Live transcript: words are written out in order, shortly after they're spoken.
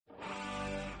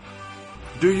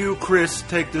Do you, Chris,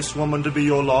 take this woman to be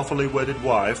your lawfully wedded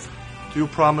wife? Do you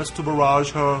promise to barrage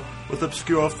her with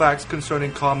obscure facts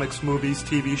concerning comics, movies,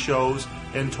 TV shows,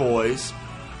 and toys?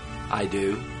 I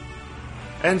do.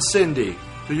 And Cindy,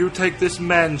 do you take this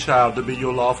man-child to be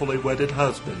your lawfully wedded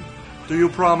husband? Do you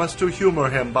promise to humor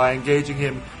him by engaging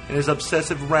him in his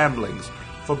obsessive ramblings,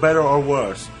 for better or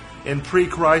worse, in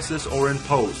pre-crisis or in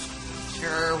post?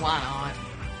 Sure, why not?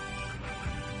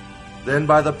 Then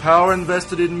by the power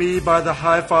invested in me by the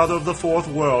High Father of the Fourth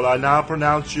World, I now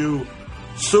pronounce you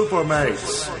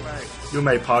Supermates. You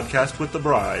may podcast with the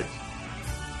bride.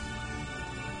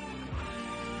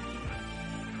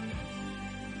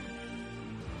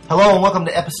 Hello and welcome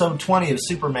to episode 20 of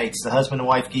Supermates, the husband and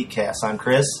wife geekcast. I'm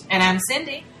Chris. And I'm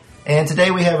Cindy. And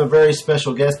today we have a very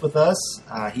special guest with us.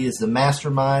 He is the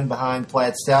mastermind behind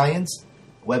Plaid Stallions,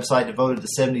 a website devoted to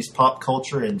 70s pop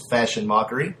culture and fashion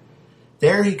mockery.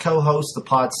 There he co-hosts the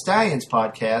Plaid Stallions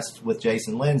podcast with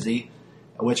Jason Lindsay,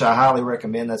 which I highly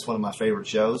recommend. That's one of my favorite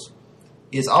shows.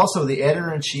 He is also the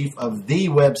editor-in-chief of the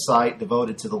website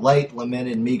devoted to the late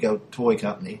lamented Mego toy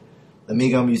company, the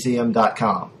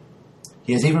MegoMuseum.com.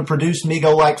 He has even produced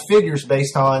Mego-like figures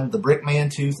based on the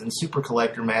Brickman, Tooth, and Super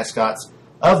Collector mascots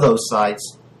of those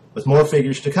sites, with more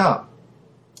figures to come.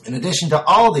 In addition to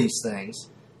all these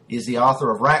things, he is the author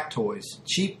of Rack Toys,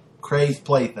 Cheap Crazed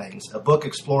Playthings, a book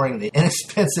exploring the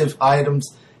inexpensive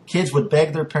items kids would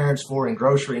beg their parents for in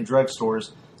grocery and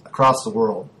drugstores across the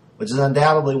world, which is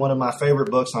undoubtedly one of my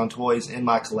favorite books on toys in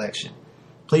my collection.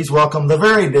 Please welcome the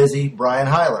very busy Brian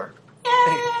Heiler.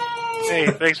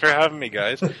 Hey, thanks for having me,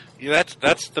 guys. Yeah,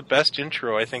 that's the best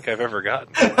intro I think I've ever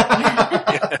gotten.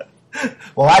 Yeah.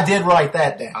 Well, I did write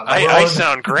that down. I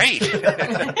sound great.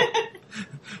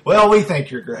 Well, we think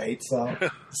you're great. So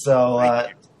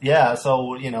yeah.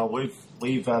 So we've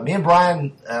me and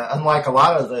Brian, unlike a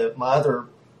lot of my other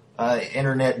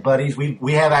internet buddies,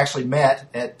 we have actually met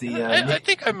at the. I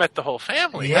think I met the whole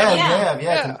family.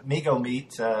 Yeah. Mego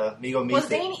meet. Was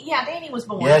Danny? Yeah, Danny was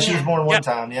born. Yeah, she was born one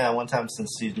time. Yeah, one time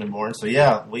since she's been born. So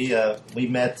yeah, we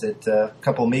met at a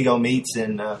couple of Mego meets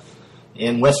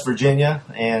in West Virginia,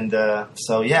 and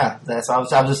so yeah, I was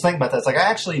just thinking about that. It's like I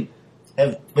actually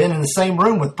have been in the same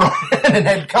room with Brian and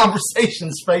had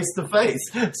conversations face to face.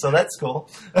 So that's cool.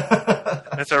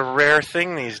 That's a rare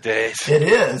thing these days. It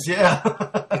is, yeah.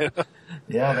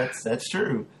 Yeah, that's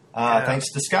true. Thanks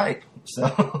to Skype.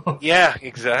 So yeah,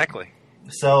 exactly.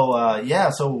 So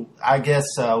so I guess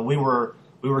we were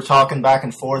talking back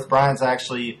and forth. Brian's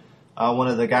actually one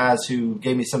of the guys who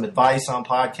gave me some advice on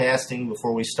podcasting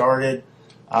before we started,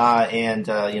 and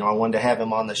I wanted to have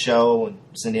him on the show, and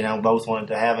Cindy and I both wanted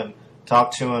to have him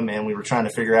talk to him, and we were trying to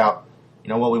figure out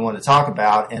what we wanted to talk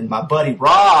about. And my buddy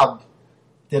Rob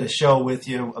did a show with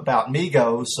you about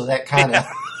Migos, so that kind of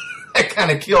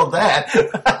killed that.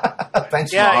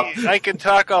 Thanks, Rob. I can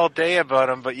talk all day about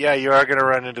them, but yeah, you are going to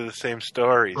run into the same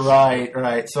stories.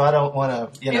 Right. So I don't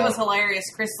want to, It was hilarious.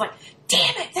 Chris was like,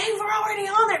 damn it, they were already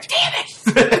on there, damn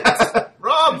it!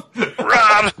 Rob!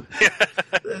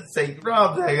 Say,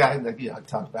 Rob, I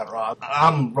talked about Rob.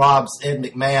 I'm Rob's Ed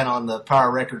McMahon on the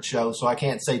Power Record Show, so I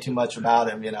can't say too much about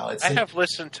him, I have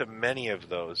listened to many of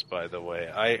those, by the way.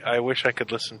 I wish I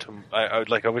could listen to.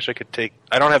 I wish I could take.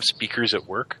 I don't have speakers at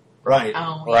work. Right.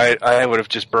 Oh, yeah. I would have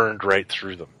just burned right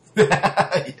through them.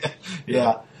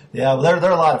 Yeah. Well,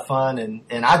 they're a lot of fun, and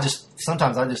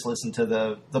sometimes I just listen to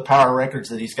the Power Records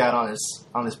that he's got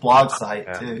on his blog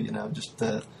site too. Just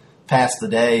to pass the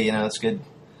day. It's good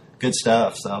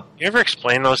stuff. So you ever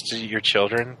explain those to your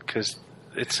children? Because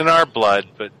it's in our blood,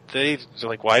 but they're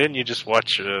like, why didn't you just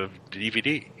watch a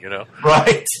DVD?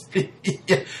 Right?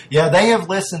 Yeah, they have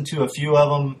listened to a few of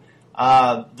them.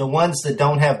 The ones that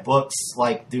don't have books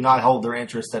do not hold their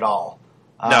interest at all.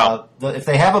 No. If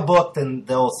they have a book, then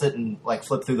they'll sit and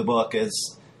flip through the book as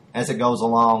it goes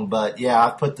along. But yeah,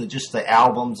 I've put just the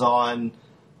albums on,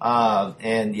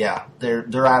 and yeah,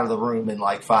 they're out of the room in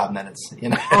 5 minutes,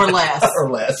 or less,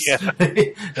 or less. Yeah.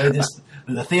 They just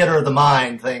the theater of the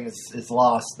mind thing is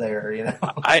lost there.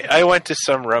 I went to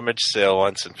some rummage sale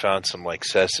once and found some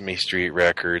Sesame Street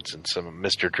records and some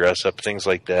Mr. Dress Up, things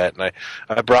like that, and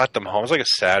I brought them home. It was like a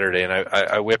Saturday, and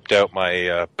I whipped out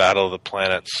my Battle of the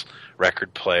Planets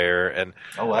record player, and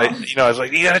oh, wow. I was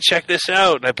like, you gotta check this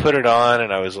out, and I put it on,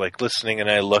 and I was listening, and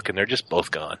I look, and they're just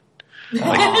both gone.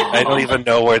 I don't even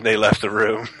know where they left the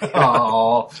room.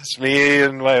 Oh, just me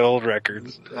and my old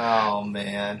records. Oh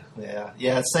man,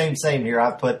 yeah. Same here.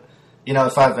 I've put,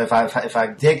 if I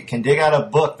can dig out a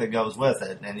book that goes with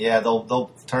it, and yeah,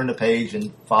 they'll turn the page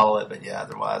and follow it, but yeah,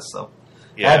 otherwise, so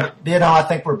yeah. I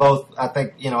think we're both. I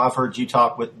think I've heard you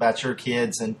talk about your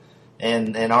kids, and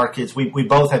And our kids, we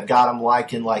both have got them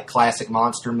liking like classic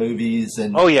monster movies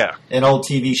and and old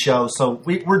TV shows. So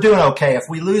we're doing okay. If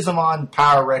we lose them on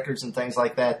Power Records and things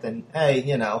like that, then hey,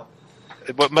 you know.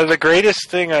 But the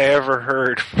greatest thing I ever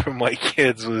heard from my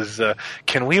kids was,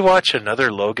 "Can we watch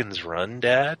another Logan's Run,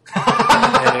 Dad?"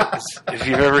 And if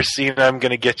you've ever seen "I'm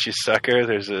Gonna Get You, Sucker,"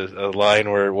 there's a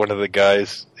line where one of the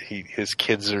guys, his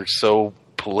kids are so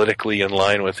politically in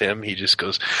line with him, he just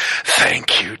goes,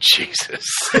 "Thank you, Jesus."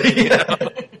 You know?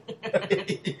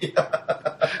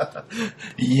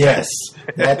 Yes,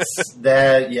 that's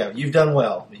that. Yeah, you've done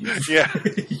well.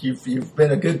 You've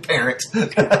been a good parent.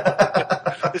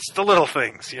 It's the little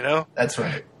things, you know. That's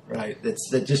right. Right.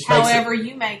 It just. However,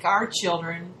 you make our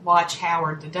children watch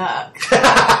Howard the Duck.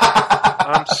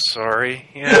 I'm sorry.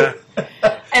 Yeah.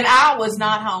 And I was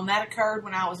not home. That occurred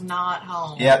when I was not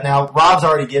home. Yeah. Now Rob's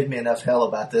already given me enough hell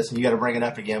about this, and you got to bring it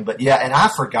up again. But yeah, and I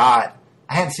forgot.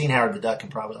 I hadn't seen Howard the Duck in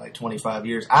probably like 25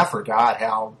 years. I forgot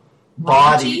how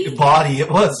body it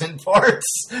was in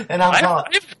parts. And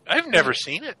I've never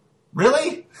seen it.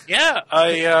 Really? Yeah,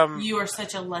 You are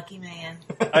such a lucky man.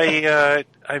 I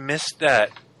missed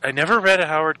that. I never read a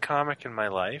Howard comic in my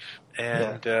life,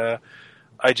 and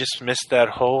I just missed that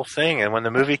whole thing. And when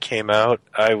the movie came out,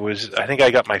 I think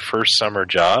I got my first summer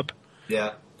job.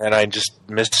 Yeah. And I just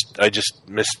missed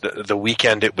the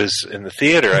weekend it was in the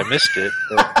theater. I missed it.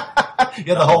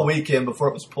 Yeah, the whole weekend before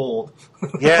it was pulled.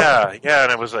 yeah,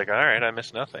 and I was like, all right, I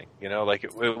missed nothing. You know, like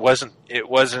it wasn't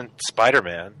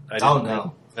Spider-Man.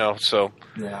 No. No.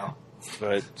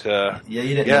 But yeah,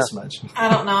 you didn't miss much. I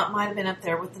don't know. It might have been up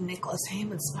there with the Nicholas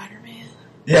Hammond Spider-Man.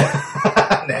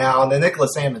 Yeah. Now the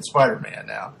Nicholas Hammond Spider-Man.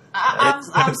 Now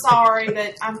I'm sorry,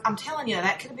 but I'm telling you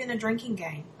that could have been a drinking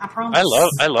game. I promise.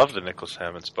 I love the Nicholas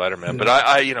Hammond Spider-Man, but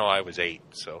I was 8,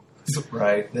 so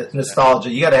right. That nostalgia.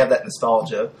 You got to have that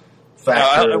nostalgia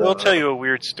factor. I will tell you a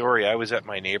weird story. I was at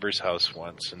my neighbor's house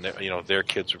once, and their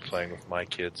kids were playing with my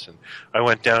kids, and I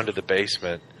went down to the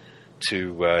basement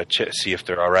to see if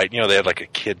they're all right. They had like a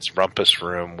kid's rumpus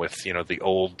room with the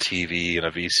old TV and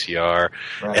a VCR,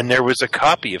 right. And there was a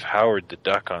copy of Howard the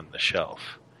Duck on the shelf.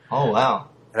 Oh wow!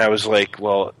 And I was like,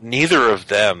 well, neither of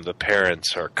them, the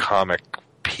parents, are comic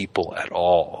people at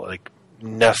all, like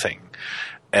nothing.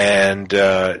 And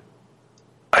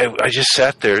I just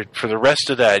sat there for the rest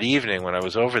of that evening when I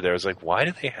was over there. I was like, why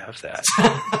do they have that?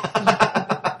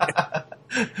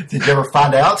 Did you ever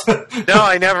find out? No,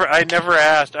 I never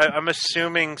asked. I'm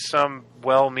assuming some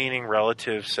well-meaning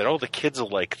relative said, "Oh, the kids will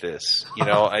like this."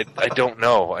 I don't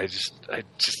know. It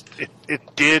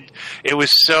was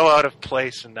so out of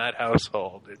place in that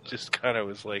household. It just kind of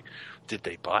was like, did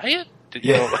they buy it?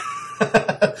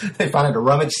 They find it at a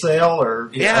rummage sale,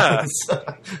 or yeah.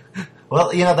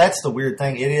 Well, that's the weird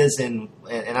thing. It is and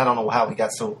I don't know how we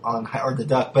got so on Howard the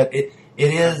Duck, but it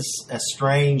is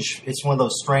it's one of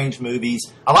those strange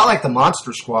movies. A lot like the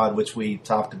Monster Squad, which we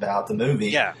talked about, the movie.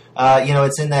 Yeah.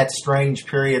 It's in that strange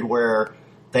period where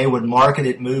they would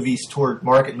market movies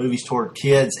toward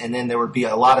kids, and then there would be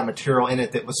a lot of material in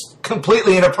it that was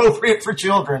completely inappropriate for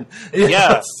children.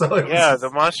 Yeah.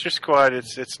 The Monster Squad,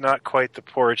 it's not quite the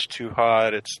porch too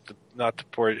hot. It's not the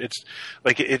porch. It's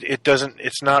like it doesn't.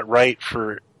 It's not right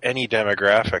for any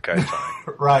demographic, I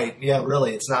find. Right. Yeah.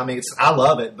 Really. It's not. I mean, I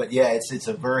love it, but yeah, it's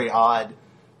a very odd.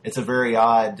 It's a very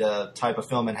odd type of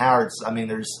film. And Howard's. I mean,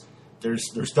 there's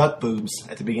duck boobs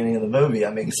at the beginning of the movie.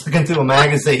 I mean, he's looking through a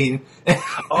magazine.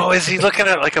 Oh, is he looking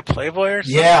at like a Playboy or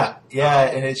something? Yeah,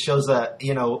 and it shows a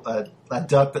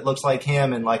duck that looks like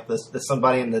him, and like the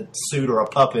somebody in the suit or a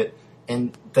puppet,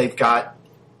 and they've got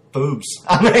boobs.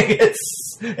 I mean,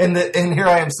 and here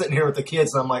I am sitting here with the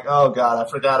kids, and I'm like, oh god, I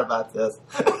forgot about this.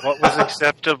 What was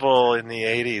acceptable in the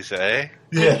 80s, eh?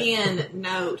 Yeah. Again,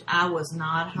 note, I was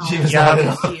not home. She was not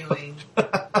at all. Viewing.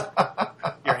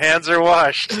 Your hands are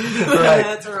washed. Right.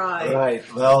 That's right.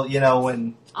 Right. Well,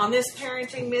 when on this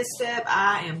parenting misstep,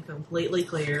 I am completely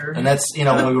clear. And that's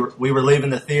when we were leaving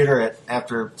the theater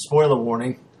after spoiler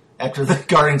warning, after the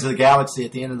Guardians of the Galaxy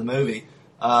at the end of the movie,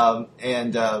 at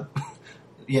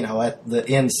the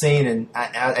end scene, and I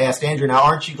asked Andrew, "Now,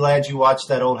 aren't you glad you watched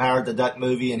that old Howard the Duck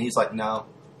movie?" And he's like, "No."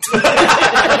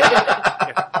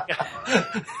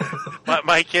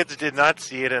 My kids did not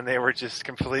see it, and they were just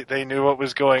they knew what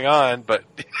was going on, but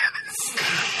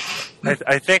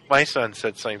I think my son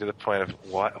said something to the point of,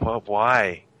 why? Well,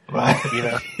 why? Right.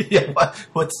 Yeah.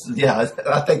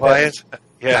 I think why is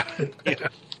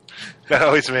that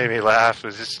always made me laugh. It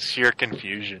was just sheer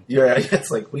confusion. Yeah,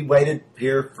 it's like we waited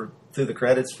here through the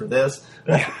credits for this.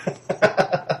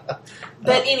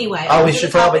 But anyway, we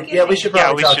should probably get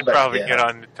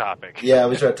on the topic.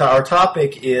 Yeah, our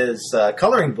topic is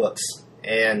coloring books,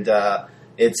 and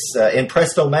It's in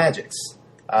Presto Magics,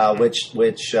 which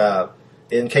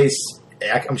in case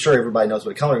I'm sure everybody knows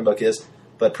what a coloring book is,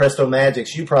 but Presto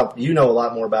Magics, you know a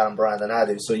lot more about them, Brian, than I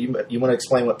do. So you want to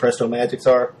explain what Presto Magics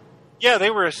are? Yeah,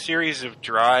 they were a series of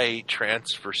dry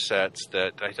transfer sets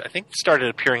that I think started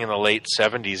appearing in the late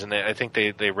 70s, and I think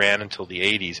they ran until the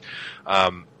 80s.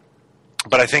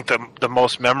 But I think the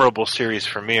most memorable series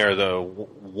for me are the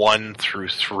 1 through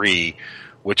 3,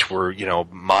 which were,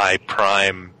 my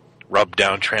prime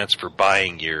rub-down transfer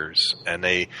buying years. And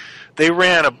they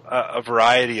ran a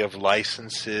variety of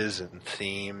licenses and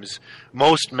themes.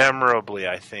 Most memorably,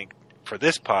 I think, for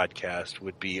this podcast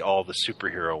would be all the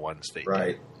superhero ones they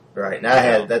did. Right.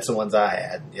 And that's the ones I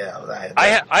had. Yeah,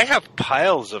 I have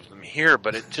piles of them here,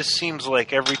 but it just seems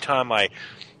like every time I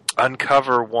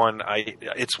uncover one,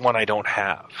 it's one I don't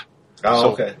have. Oh,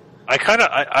 so okay. I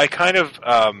kind of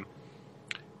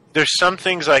there's some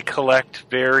things I collect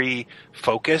very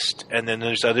focused, and then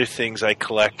there's other things I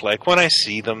collect like when I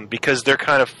see them because they're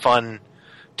kind of fun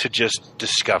to just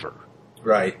discover.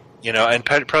 Right. And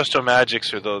Presto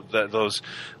Magics are those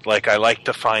like I like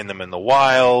to find them in the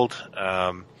wild.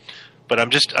 But I'm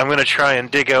going to try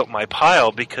and dig out my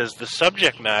pile because the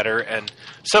subject matter and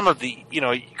some of the,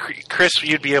 Chris,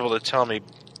 you'd be able to tell me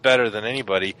better than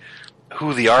anybody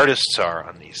who the artists are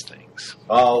on these things.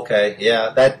 Oh, okay.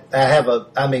 Yeah,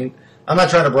 I'm not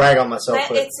trying to brag on myself.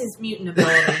 But it's his mutant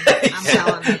ability. I'm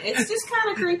telling you. It's just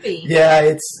kind of creepy.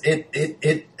 Yeah,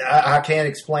 I can't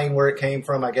explain where it came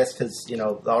from, I guess, because,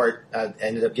 the art, I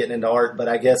ended up getting into art, but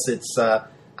I guess it's,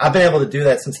 I've been able to do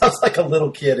that since I was like a little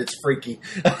kid. It's freaky.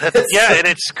 Yeah, and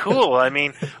it's cool. I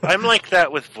mean, I'm like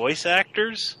that with voice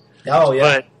actors. Oh,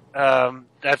 yeah. But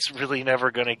that's really never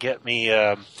going to get me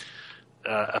a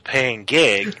paying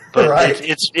gig. But right.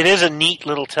 it is a neat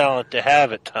little talent to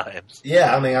have at times.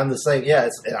 Yeah, I mean, I'm the same. Yeah,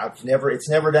 it's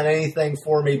never done anything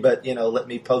for me, but let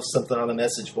me post something on a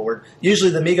message board.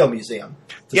 Usually the Mego Museum.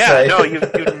 Yeah, no, you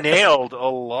nailed a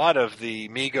lot of the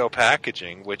Mego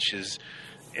packaging, which is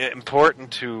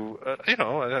important to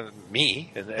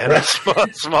me and a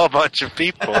small bunch of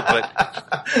people, but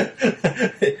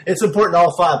it's important to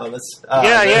all 5 of us.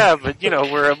 But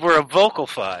we're a vocal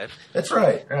 5. That's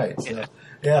right. So,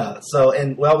 yeah. So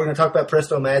we're going to talk about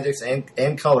Presto Magics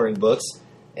and coloring books,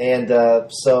 and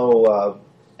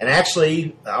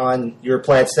actually on your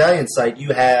Plaid Stallion site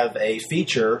you have a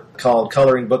feature called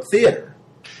Coloring Book Theater.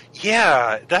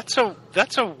 Yeah, that's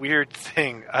a weird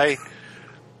thing.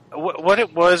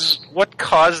 What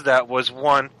caused that was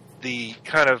one, the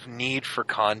kind of need for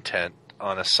content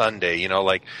on a Sunday.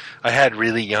 Like I had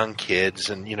really young kids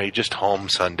and, you're just home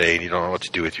Sunday and you don't know what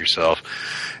to do with yourself.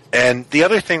 And the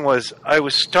other thing was I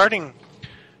was starting,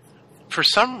 for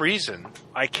some reason,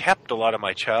 I kept a lot of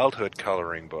my childhood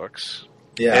coloring books.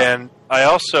 Yeah. And I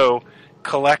also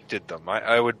collected them.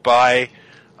 I would buy,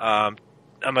 I'm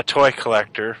a toy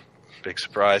collector. Big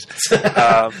surprise.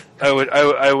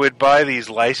 I would buy these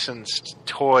licensed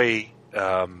toy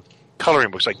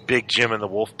coloring books like Big Jim and the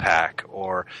Wolf Pack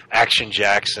or Action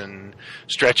Jackson,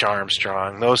 Stretch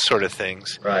Armstrong, those sort of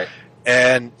things. Right.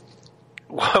 And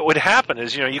what would happen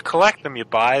is, you collect them, you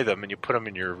buy them, and you put them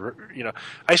in your,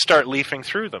 I start leafing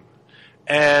through them.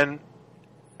 And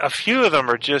a few of them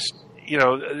are just,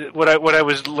 what I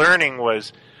was learning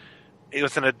was,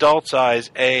 with an adult's eyes,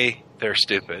 A, they're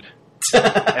stupid.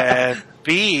 And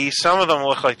B, some of them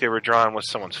look like they were drawn with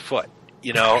someone's foot,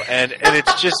 and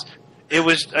it's just, it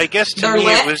was, I guess to Their me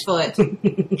left it was, foot.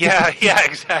 yeah,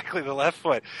 exactly, the left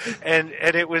foot. And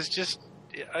it was just,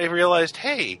 I realized,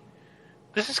 hey,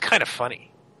 this is kind of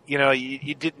funny.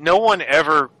 No one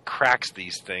ever cracks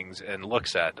these things and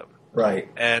looks at them. Right.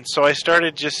 And so I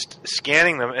started just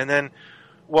scanning them, and then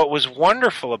what was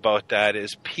wonderful about that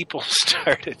is people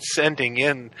started sending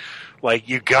in, like,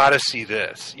 you got to see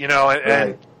this,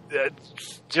 and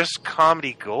just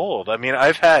comedy gold. I mean,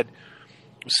 I've had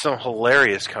some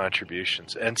hilarious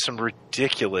contributions and some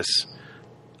ridiculously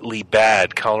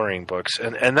bad coloring books,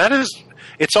 and that is,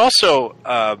 it's also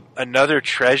another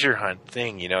treasure hunt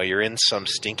thing. You're in some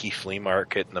stinky flea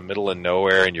market in the middle of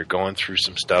nowhere, and you're going through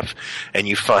some stuff, and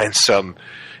you find some,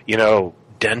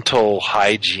 dental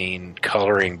hygiene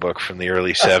coloring book from the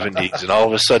early 70s, and all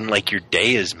of a sudden, like, your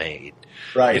day is made.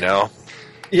 Right.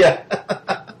 Yeah.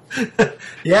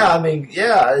 Yeah, I mean,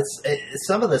 it's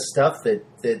some of the stuff that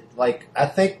like, I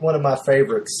think one of my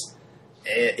favorites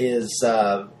is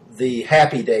the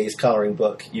Happy Days coloring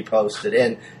book you posted,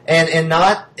 and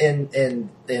not in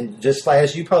just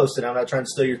as you posted. I'm not trying to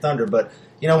steal your thunder, but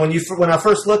when I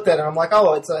first looked at it, I'm like,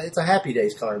 oh, it's a Happy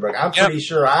Days coloring book. I'm pretty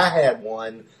sure I had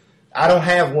one. I don't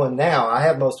have one now. I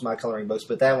have most of my coloring books,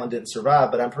 but that one didn't survive.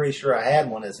 But I'm pretty sure I had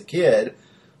one as a kid.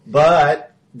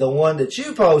 But the one that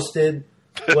you posted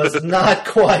was not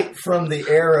quite from the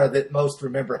era that most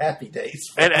remember Happy Days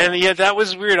from. And yeah, that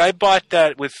was weird. I bought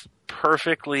that with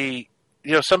perfectly.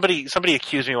 Somebody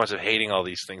accused me once of hating all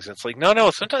these things. And it's like,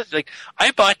 no. Sometimes, like, I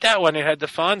bought that one. It had the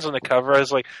Fonz on the cover. I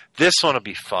was like, this one will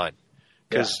be fun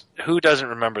because who doesn't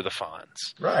remember the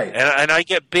Fonz? Right. And I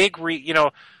get big,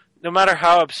 no matter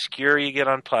how obscure you get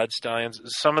on Plaid Stallions,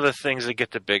 some of the things that get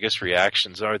the biggest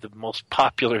reactions are the most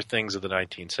popular things of the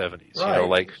 1970s. Right.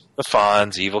 Like the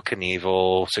Fonz, Evel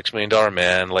Knievel, $6 Million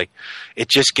Man. Like, it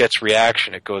just gets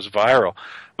reaction. It goes viral.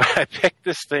 But I picked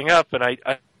this thing up, and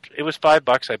it was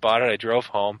 $5. I bought it. I drove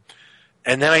home,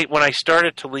 and then when I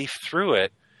started to leaf through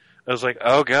it, I was like,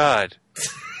 "Oh God,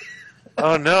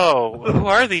 oh no, who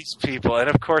are these people?" And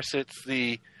of course, it's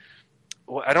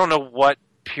I don't know what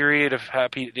period of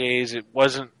Happy Days. It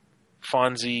wasn't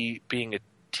Fonzie being a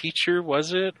teacher,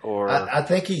 was it? Or I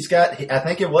think I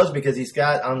think it was because he's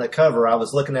got on the cover. I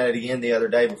was looking at it again the other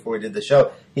day before we did the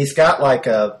show. He's got like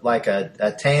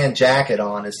a tan jacket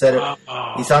on instead of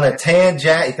he's on a tan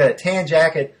jacket. He's got a tan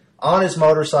jacket on his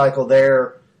motorcycle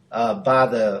there by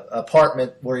the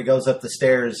apartment where he goes up the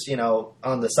stairs,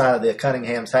 on the side of the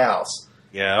Cunningham's house.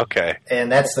 Yeah, okay.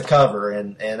 And that's the cover,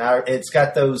 and it's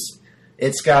got Ted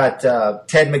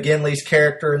McGinley's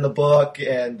character in the book,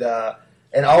 and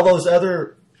all those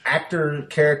other actor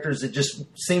characters that just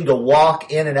seem to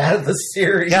walk in and out of the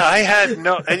series. Yeah, I had and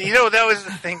that was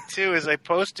the thing too, is I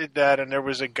posted that, and there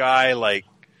was a guy like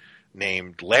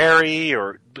named Larry,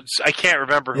 or I can't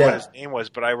remember what his name was,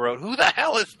 but I wrote, "Who the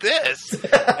hell is this?"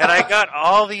 And I got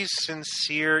all these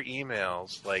sincere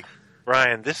emails like,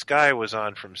 "Brian, this guy was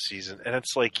on from season," and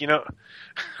it's like,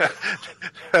 that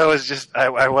was just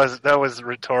that was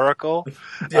rhetorical.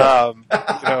 Yeah.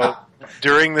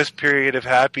 During this period of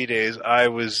Happy Days, I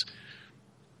was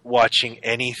watching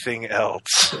anything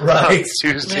else on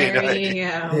Tuesday night.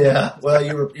 Yeah. Well,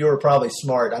 you were probably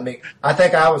smart. I mean, I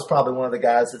think I was probably one of the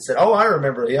guys that said, "Oh, I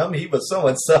remember him. He was so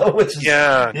and so." Which is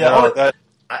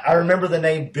I remember the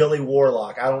name Billy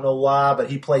Warlock. I don't know why, but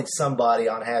he played somebody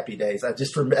on Happy Days. It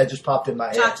just popped in my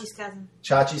head. Chachi's cousin.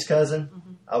 Chachi's cousin.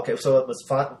 Mm-hmm. Okay, so it was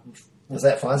was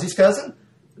that Fonzie's cousin?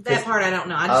 That part I don't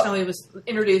know. I just know he was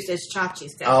introduced as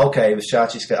Chachi's cousin. Oh, okay, it was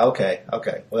Chachi's cousin. Okay.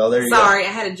 Well, there you go. Sorry, I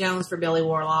had a Jones for Billy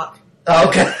Warlock. Oh,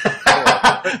 okay.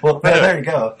 Well, there you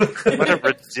go. What a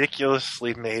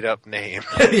ridiculously made up name.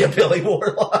 Yeah, Billy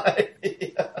Warlock.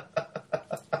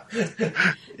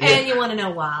 And you want to know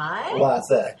why? Why is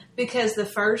that? Because the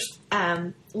first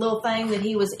little thing that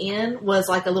he was in was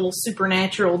like a little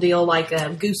supernatural deal, like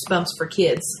Goosebumps for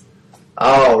kids.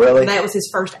 Oh, really? That was his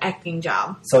first acting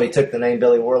job. So he took the name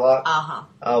Billy Warlock? Uh-huh.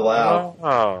 Oh, wow.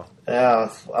 Oh.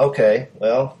 Yeah, okay.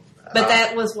 Well. But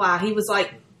that was why. He was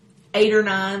like 8 or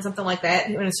 9, something like that,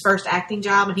 in his first acting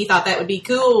job, and he thought that would be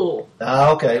cool.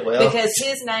 Oh, okay. Well. Because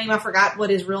his name, I forgot what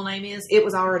his real name is, it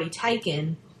was already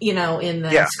taken, in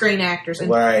the Screen Actors. And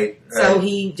right. So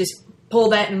he just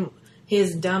pulled that, and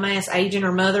his dumbass agent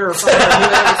or mother or father or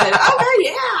whoever said, "Oh,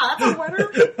 yeah, that's a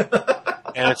winner."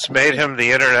 And it's made him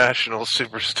the international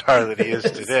superstar that he is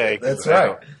today. That's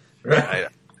right.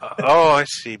 I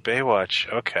see. Baywatch.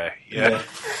 Okay. Yeah.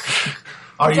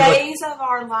 Days of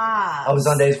Our Lives. I was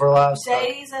on Days of Our Lives?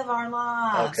 Days of Our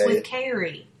Lives with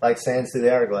Carrie. Like Sands Through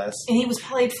the Hourglass. And he was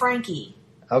played Frankie.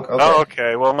 Okay. Oh,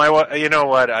 okay. Well, you know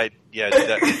what?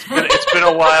 It's been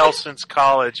a while since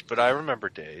college, but I remember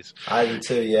Days. I do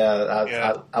too.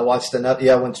 Yeah, I watched enough.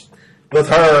 Yeah, with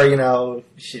her,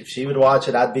 she would watch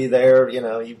it. I'd be there.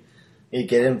 You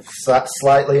get him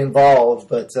slightly involved,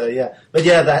 but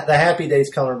the Happy Days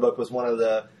coloring book was one of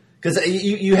the, because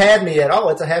you had me at,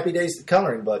 it's a Happy Days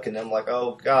coloring book, and I'm like,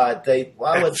 oh God,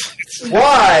 why would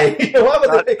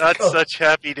they not such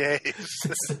Happy Days?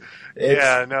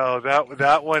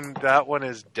 That one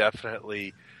is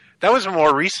definitely, that was a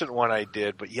more recent one I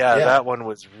did, but that one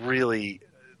was really,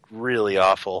 really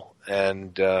awful,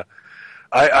 and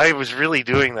I was really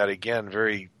doing that again,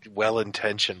 very well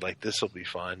intentioned, like this will be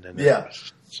fun, and it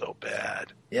was so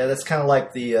bad. Yeah, that's kind of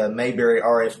like the Mayberry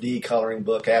RFD coloring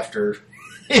book after.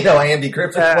 Andy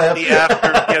Griffith left.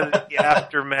 The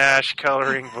After MASH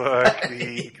coloring book,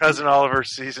 the Cousin Oliver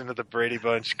season of the Brady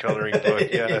Bunch coloring book.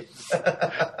 Yeah,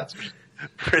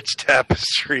 rich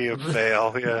tapestry of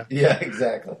fail. Yeah, yeah,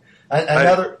 exactly.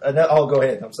 Another. Go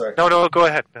ahead. I'm sorry. No, go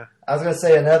ahead. I was going to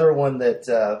say another one that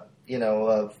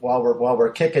while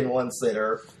we're kicking ones that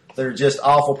are just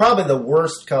awful. Probably the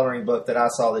worst coloring book that I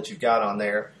saw that you've got on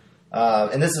there,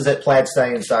 and this is at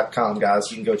PlaidStallions.com, guys.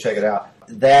 You can go check it out.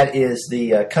 That is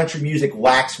the Country Music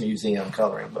Wax Museum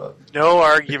coloring book. No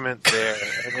argument there.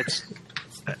 And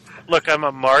look, I'm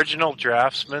a marginal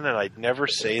draftsman, and I'd never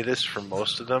say this for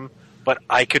most of them, but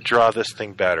I could draw this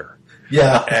thing better.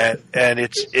 Yeah. And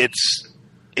it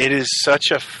is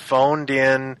such a phoned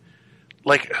in,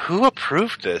 like, who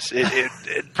approved this?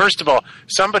 First of all,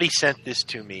 somebody sent this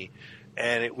to me,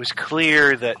 and it was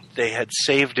clear that they had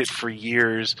saved it for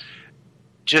years,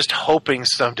 just hoping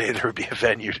someday there would be a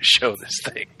venue to show this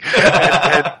thing.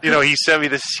 and he sent me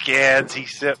the scans, he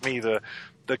sent me the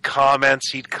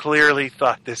comments. He'd clearly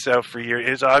thought this out for years.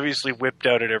 It's obviously whipped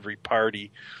out at every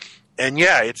party. And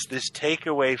yeah, it's this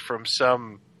takeaway from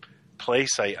some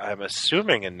place, I'm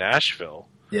assuming in Nashville.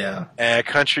 Yeah. A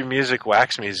country music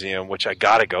wax museum, which I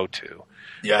got to go to.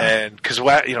 Yeah. And because,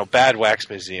 bad wax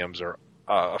museums are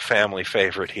a family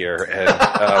favorite here. And,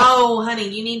 oh, honey,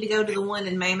 you need to go to the one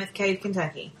in Mammoth Cave,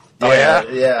 Kentucky. Oh, yeah?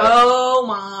 Yeah. Oh,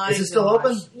 my Is it still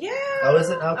open? Yeah. Oh, is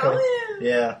it? Okay. Oh,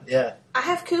 yeah. Yeah. I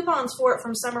have coupons for it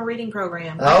from summer reading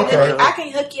program. Oh, okay. I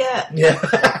can hook you up. Yeah.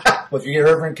 Well, if you're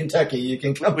over in Kentucky, you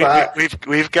can come by.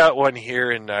 We've got one here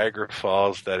in Niagara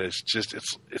Falls that is just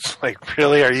it's like,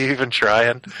 really, are you even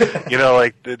trying?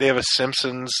 Like they have a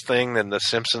Simpsons thing, and the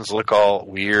Simpsons look all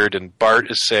weird, and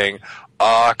Bart is saying,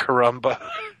 "Ah, caramba."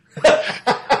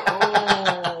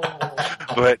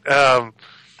 But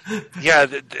yeah,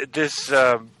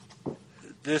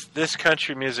 this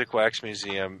country music wax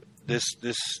museum, this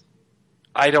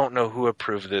I don't know who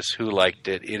approved this, who liked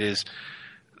it. It is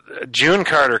June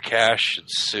Carter Cash should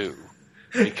sue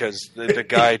because the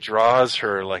guy draws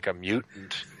her like a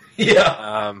mutant.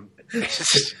 Yeah. It's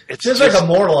just like a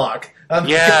Morlock.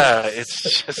 It's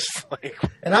just like.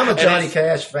 And I'm a Johnny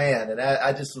Cash fan, and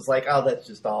I just was like, oh, that's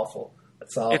just awful.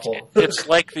 That's awful. It's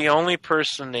like the only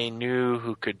person they knew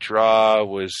who could draw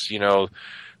was,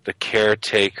 the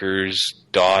caretaker's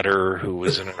daughter who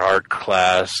was in an art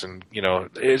class, and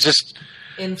it's just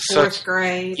in fourth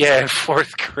grade. Yeah, in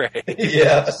fourth grade.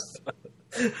 Yes.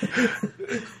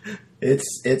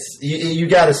 It's you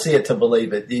got to see it to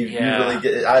believe it. You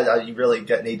really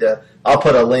need to. I'll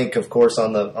put a link, of course,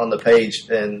 on the page,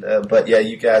 and but yeah,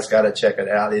 you guys got to check it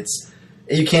out.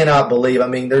 You cannot believe. I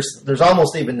mean, there's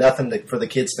almost even nothing for the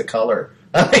kids to color.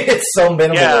 I mean, it's so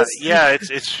minimalist. Yeah.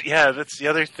 That's the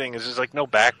other thing is there's like no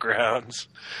backgrounds.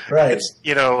 Right. It's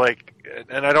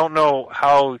and I don't know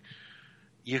how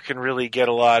you can really get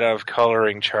a lot of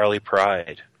coloring Charlie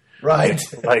Pride. Right.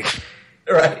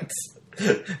 Right.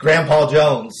 Grandpa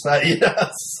Jones.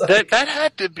 That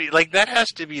had to be that has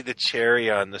to be the cherry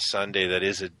on the sundae that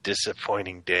is a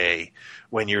disappointing day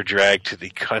when you're dragged to the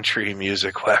Country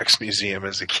Music Wax Museum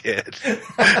as a kid and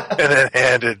then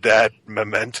handed that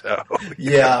memento.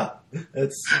 Yeah.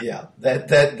 That's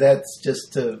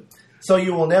just to so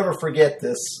you will never forget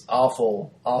this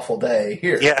awful day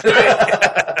here. Yeah.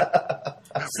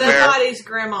 Somebody's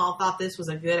grandma thought this was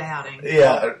a good outing.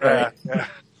 Yeah, right.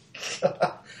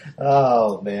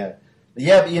 Oh man,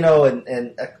 yeah,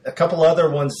 and a couple other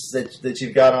ones that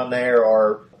you've got on there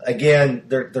are again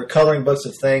they're coloring books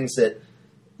of things that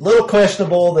little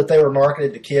questionable that they were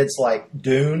marketed to kids like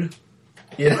Dune.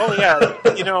 Oh yeah,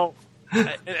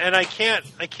 and I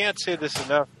can't say this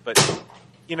enough, but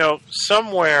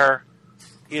somewhere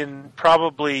in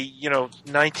probably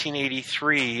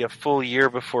 1983, a full year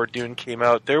before Dune came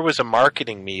out, there was a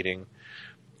marketing meeting.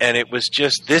 And it was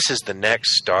just, this is the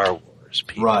next Star Wars,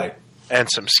 people. Right. And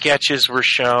some sketches were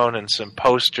shown and some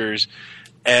posters.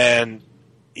 And,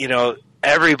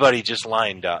 everybody just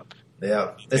lined up.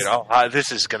 Yeah.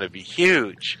 This is going to be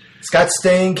huge. It's got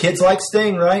Sting. Kids like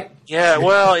Sting, right? Yeah,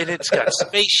 well, and it's got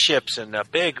spaceships and a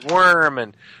big worm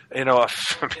and, a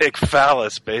big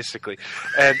phallus, basically.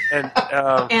 And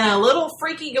a little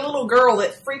freaky little girl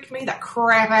that freaked me the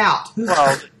crap out.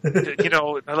 Well,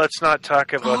 let's not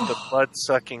talk about the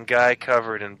blood-sucking guy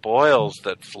covered in boils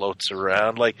that floats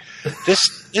around. Like, this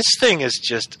thing is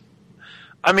just...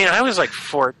 I mean, I was like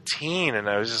 14, and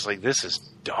I was just like, this is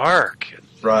dark. And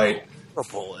right.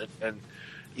 Horrible. And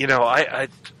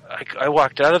I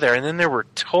walked out of there, and then there were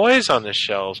toys on the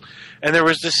shelves, and there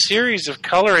was this series of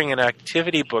coloring and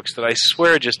activity books that I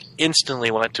swear just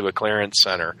instantly went to a clearance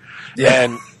center. Yeah.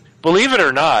 And believe it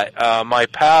or not, my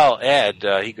pal Ed,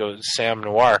 he goes Sam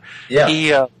Noir.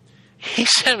 Yeah. He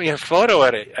sent me a photo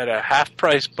at a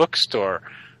half-price bookstore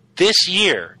this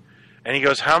year, and he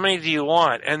goes, "How many do you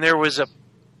want?" And there was a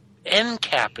end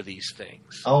cap of these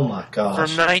things. Oh my gosh!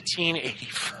 From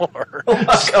 1984. Oh my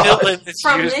gosh!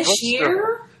 From this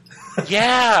year?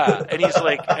 Yeah, and he's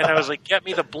like, and I was like, "Get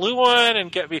me the blue one,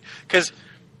 and get me," because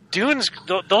Dunes,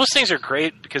 those things are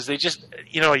great because they just,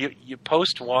 you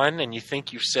post one and you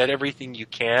think you've said everything you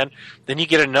can, then you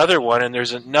get another one, and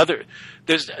there's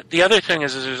the other thing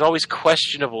is there's always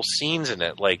questionable scenes in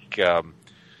it, like,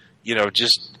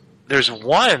 just there's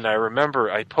one I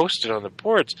remember I posted on the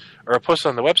boards, or I posted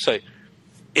on the website.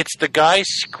 It's the guy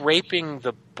scraping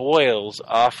the boils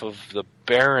off of the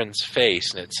Baron's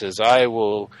face, and it says, I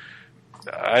will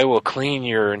clean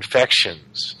your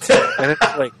infections. And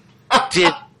it's like,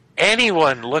 did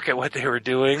anyone look at what they were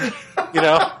doing? You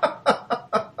know?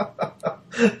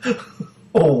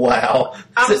 Oh, wow.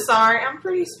 I'm sorry. I'm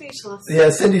pretty speechless.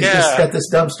 Yeah, Cindy's just got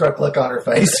this dumbstruck look on her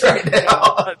face right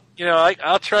now. You know,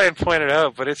 I'll try and point it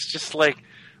out, but it's just like,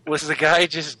 was the guy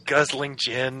just guzzling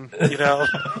gin, you know?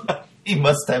 He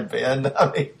must have been.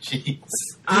 I mean, jeez.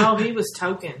 Oh, he was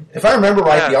token. If I remember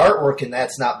right, the artwork in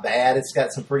that's not bad. It's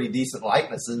got some pretty decent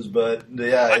likenesses, but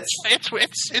yeah, it's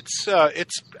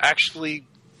actually,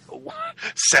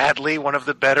 sadly, one of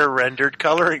the better rendered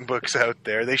coloring books out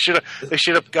there. They should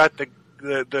have got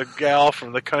the gal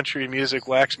from the Country Music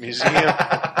Wax Museum,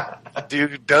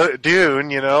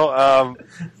 Dune, you know.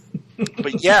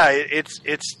 But yeah, it's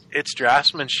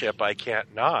draftsmanship I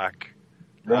can't knock.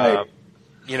 Right.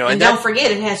 You know, and don't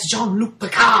forget, it has Jean-Luc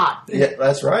Picard. Yeah,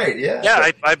 that's right. Yeah.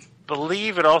 Yeah, I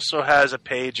believe it also has a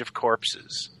page of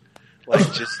corpses. Like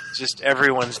just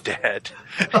everyone's dead.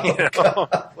 You know?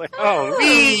 Like, oh,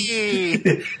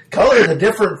 wee! Color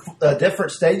the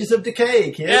different stages of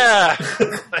decay, kids. Yeah.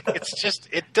 Like, it's just,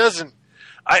 it doesn't.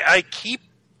 I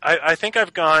think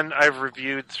I've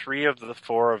reviewed 3 of the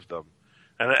 4 of them.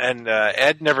 And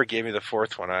Ed never gave me the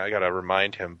 4th one. I got to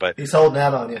remind him, but he's holding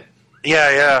out on you.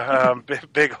 Yeah.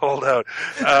 Big holdout.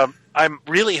 I'm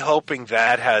really hoping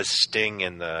that has Sting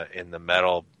in the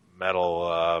metal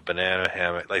banana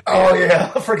hammock. Like, I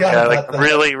forgot about that.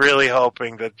 Really, really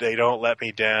hoping that they don't let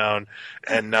me down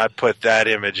and not put that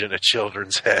image into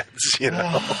children's heads. You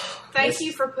know. Thank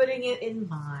you for putting it in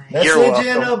mine. Message You're welcome.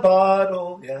 in a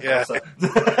bottle. Yeah.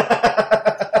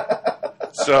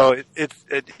 So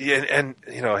and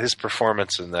you know, his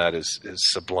performance in that is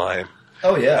sublime.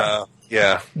 Oh yeah.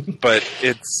 Yeah, but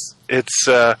it's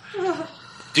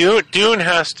Dune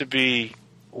has to be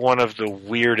one of the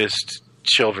weirdest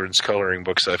children's coloring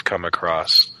books I've come across.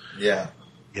 Yeah,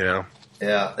 you know.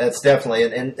 Yeah, that's definitely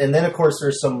and then of course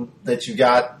there's some that you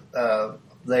got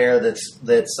there they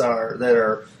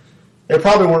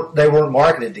weren't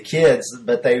marketed to kids,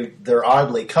 but they're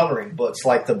oddly coloring books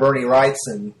like the Bernie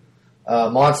Wrightson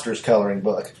Monsters coloring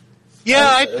book.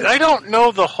 Yeah, I don't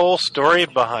know the whole story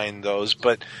behind those,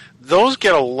 but those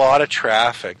get a lot of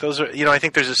traffic. Those are, you know, I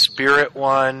think there's a Spirit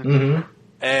one, mm-hmm.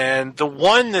 and the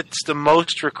one that's the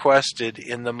most requested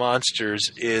in the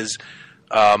Monsters is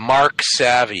Mark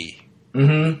Savvy,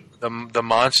 mm-hmm. the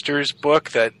Monsters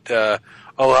book that a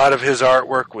lot of his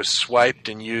artwork was swiped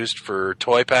and used for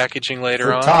toy packaging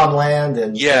later on. Tom Land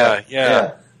and yeah.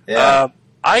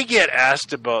 I get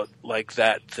asked about like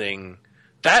that thing.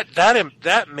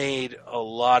 That made a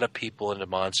lot of people into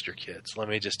Monster Kids. Let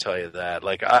me just tell you that.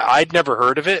 Like I'd never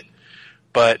heard of it,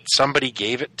 but somebody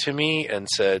gave it to me and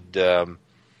said, you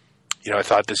know, I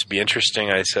thought this would be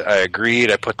interesting. I said I agreed.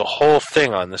 I put the whole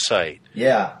thing on the site.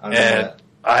 Yeah,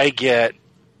 I get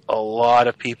a lot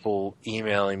of people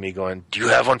emailing me going, "Do you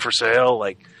have one for sale?"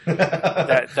 Like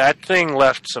that thing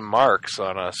left some marks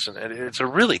on us, and it's a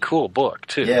really cool book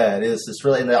too. Yeah, it is. It's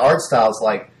really, and the art style is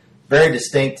like very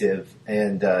distinctive,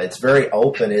 and it's very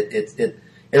open. It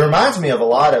reminds me of a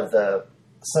lot of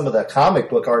some of the comic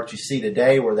book art you see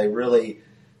today, where they really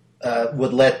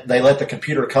let the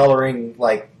computer coloring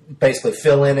like basically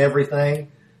fill in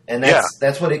everything, and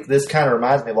that's what this kind of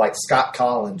reminds me of, like Scott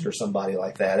Collins or somebody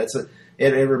like that.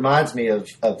 It reminds me of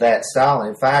that style. And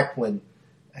in fact, when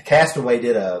Castaway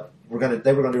they were going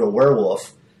to do a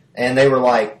werewolf. And they were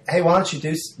like, "Hey, why don't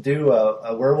you do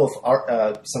a werewolf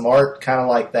art, some art kind of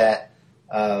like that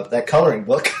coloring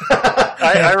book?"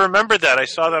 I remember that. I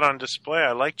saw that on display.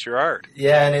 I liked your art.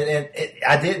 Yeah, and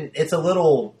I didn't. It's a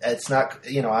little. It's not.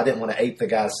 You know, I didn't want to ape the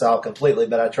guy's style completely,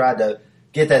 but I tried to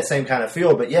get that same kind of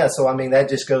feel. But yeah, so I mean, that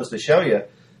just goes to show you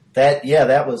that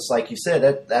that was, like you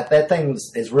said, that thing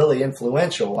is really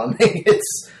influential. I mean,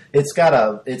 it's got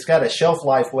a shelf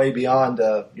life way beyond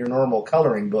your normal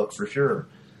coloring book for sure.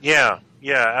 Yeah,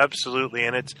 absolutely,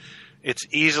 and it's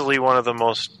easily one of the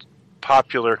most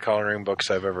popular coloring books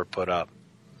I've ever put up.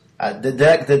 Do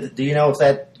you know if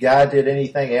that guy did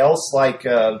anything else, like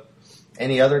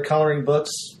any other coloring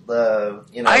books? You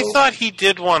know, I thought he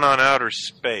did one on outer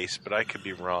space, but I could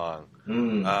be wrong.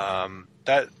 I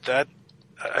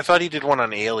thought he did one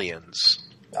on aliens.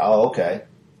 Oh, okay.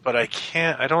 But I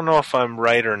don't know if I'm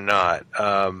right or not.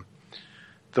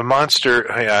 The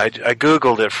monster. I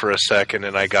googled it for a second,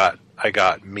 and I got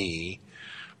me,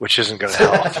 which isn't going to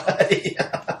help.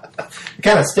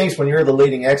 kind of stinks when you're the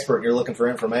leading expert and you're looking for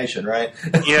information, right?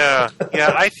 Yeah.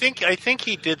 I think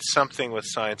he did something with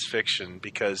science fiction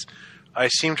because I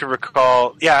seem to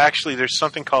recall. Yeah, actually, there's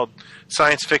something called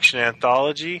Science Fiction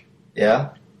Anthology. Yeah.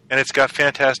 And it's got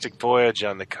Fantastic Voyage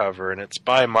on the cover, and it's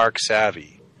by Mark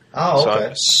Savvy. Oh, okay. So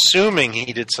I'm assuming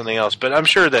he did something else, but I'm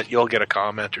sure that you'll get a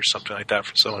comment or something like that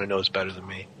from someone who knows better than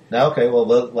me. Okay,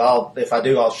 well, if I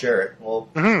do, I'll share it.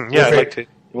 I'd like to.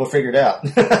 We'll figure it out.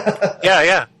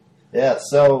 Yeah. Yeah,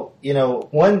 so,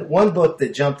 one book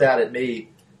that jumped out at me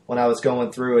when I was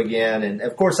going through again, and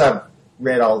of course I've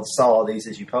saw all these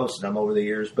as you posted them over the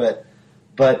years, but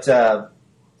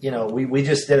we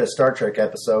just did a Star Trek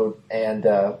episode, and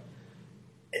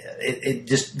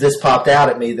this popped out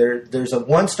at me. There's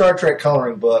one Star Trek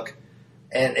coloring book,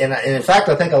 and in fact,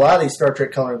 I think a lot of these Star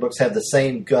Trek coloring books have the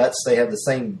same guts. They have the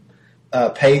same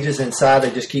pages inside.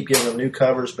 They just keep giving them new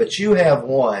covers. But you have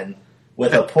one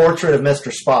with a portrait of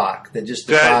Mr. Spock that just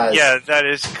defies. That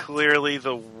is clearly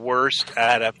the worst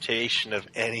adaptation of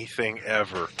anything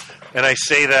ever. And I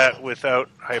say that without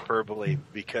hyperbole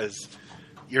because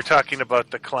you're talking about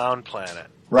the Clown Planet.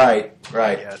 Right.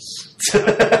 Yes.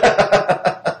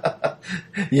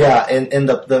 Yeah, and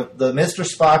the Mr.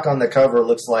 Spock on the cover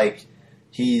looks like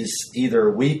he's either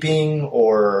weeping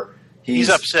or he's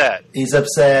upset. He's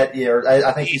upset. Yeah, or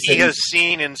I think he has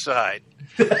seen inside.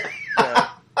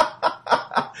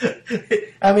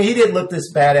 I mean, he didn't look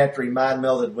this bad after he mind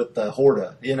melded with the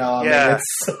Horta. I mean,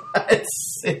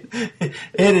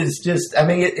 it is just. I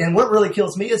mean, and what really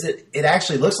kills me is it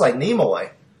actually looks like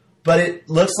Nimoy, but it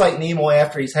looks like Nimoy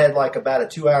after he's had like about a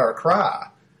 2-hour cry.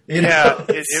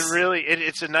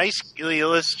 It's a nicely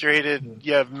illustrated,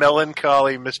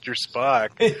 melancholy Mr. Spock.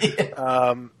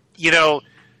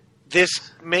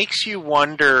 This makes you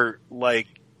wonder, like,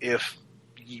 if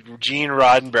Gene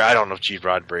Roddenberry, I don't know if Gene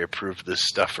Roddenberry approved this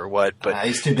stuff or what, but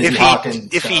he's too busy hawking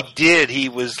if he did, he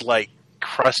was like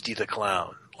Krusty the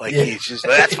Clown. Like, he's just,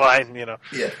 that's fine,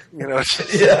 Yeah.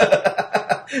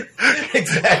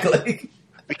 Exactly.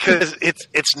 Because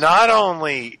it's not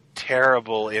only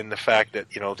terrible in the fact that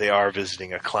they are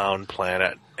visiting a clown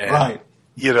planet, and right?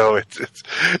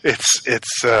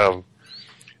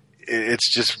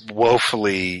 It's just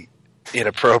woefully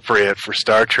inappropriate for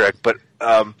Star Trek. But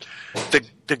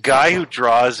the guy who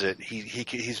draws it,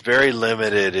 he's very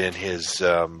limited in his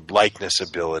likeness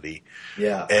ability.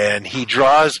 Yeah, and he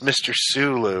draws Mr.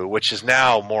 Sulu, which is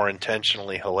now more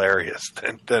intentionally hilarious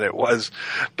than it was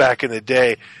back in the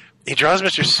day. He draws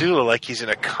Mr. Sulu like he's in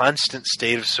a constant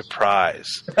state of surprise.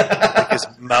 Like his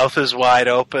mouth is wide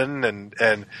open,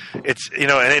 and it's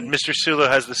Mr. Sulu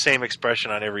has the same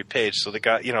expression on every page. So the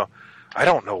guy, I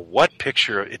don't know what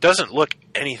picture. It doesn't look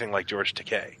anything like George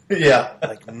Takei. Yeah,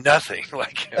 like nothing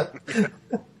like him.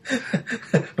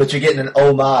 But you're getting an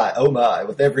oh my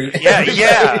with every yeah,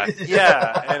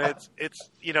 and it's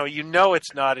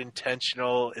it's not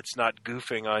intentional. It's not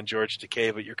goofing on George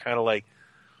Takei, but you're kind of like,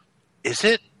 is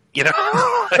it?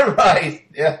 Right,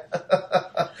 yeah.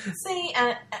 See,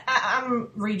 I'm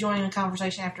rejoining the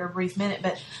conversation after a brief minute,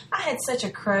 but I had such a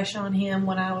crush on him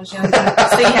when I was younger. See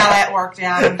how that worked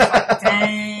out. I'm just like,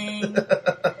 dang.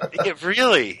 Yeah,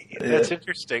 really? That's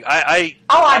interesting. I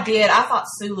did. I thought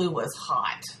Sulu was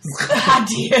hot. I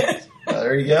did.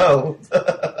 There you go.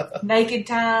 Naked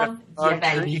time? Yeah,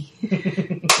 baby.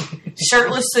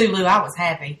 Shirtless Sulu, I was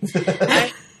happy.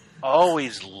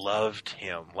 Always loved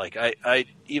him. Like I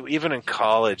even in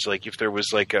college, like if there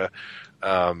was like a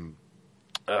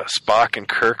Spock and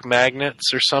Kirk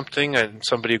magnets or something, and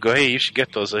somebody would go, "Hey, you should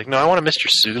get those." Like, no, I want a Mr.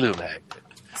 Sulu magnet.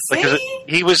 Like, 'cause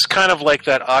he was kind of like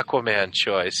that Aquaman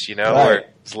choice, right. Where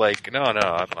it's like, no, I'm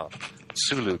a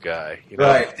Sulu guy.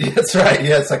 Right, that's right.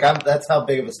 Yeah, it's like that's how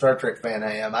big of a Star Trek fan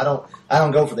I am. I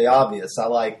don't go for the obvious. I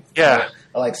like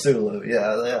Sulu.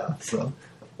 Yeah. So.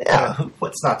 Yeah,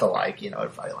 what's not to like?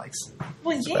 Everybody likes.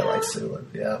 Well, yeah. Everybody likes Sulu.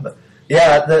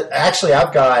 Yeah, but actually,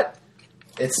 I've got.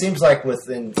 It seems like we'll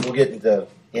get into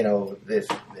if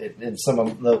in some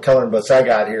of the coloring books I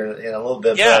got here in a little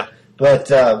bit. Yeah.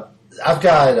 But I've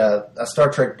got a Star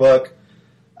Trek book,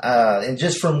 and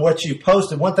just from what you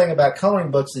posted, one thing about coloring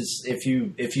books is if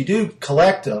you do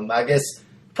collect them, I guess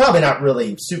probably not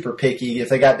really super picky. If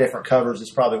they got different covers, it's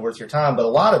probably worth your time. But a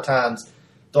lot of times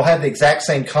they'll have the exact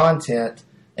same content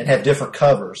and have different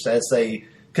covers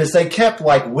because they kept,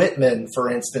 like Whitman, for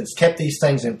instance, kept these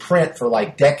things in print for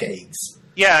like decades.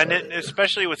 Yeah, and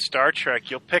especially with Star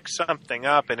Trek, you'll pick something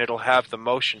up and it'll have the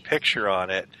motion picture on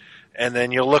it, and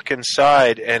then you'll look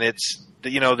inside and it's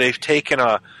they've taken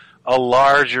a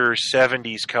larger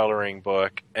 70s coloring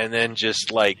book and then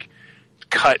just like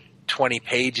cut 20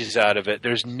 pages out of it.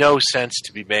 There's no sense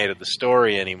to be made of the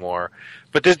story anymore.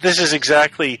 But this is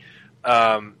exactly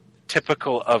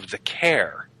typical of the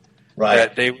care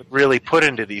that they would really put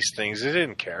into these things. They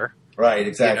didn't care. Right,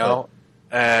 exactly. You know?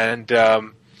 And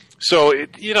so,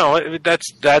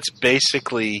 that's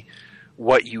basically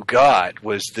what you got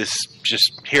was this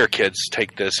just, here, kids,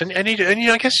 take this. And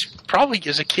I guess probably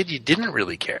as a kid you didn't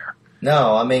really care.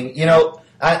 No, I mean,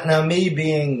 now me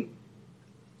being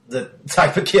the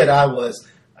type of kid I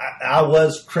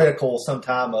was critical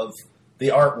sometime of the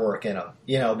artwork in them,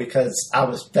 because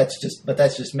that's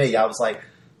just me. I was like,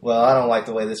 well, I don't like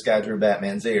the way this guy drew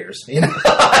Batman's ears, things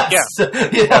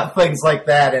like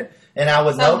that. And I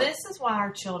would know. So this is why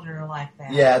our children are like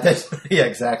that. Yeah,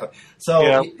 exactly.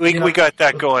 So we got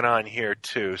that going on here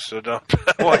too. So don't.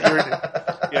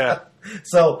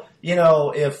 So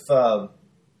if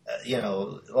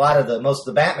most of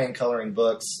the Batman coloring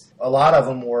books, a lot of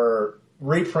them were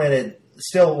reprinted.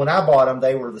 Still, when I bought them,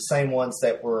 they were the same ones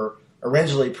that were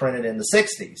originally printed in the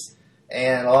 60s.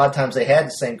 And a lot of times they had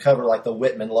the same cover, like the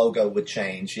Whitman logo would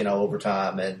change, over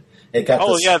time. And it got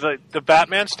the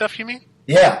Batman stuff, you mean?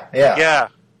 Yeah.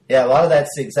 A lot of that's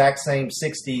the exact same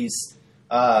 60s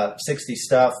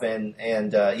stuff.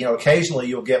 And occasionally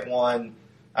you'll get one.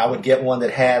 I would get one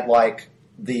that had like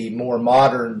the more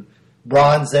modern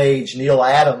Bronze Age Neil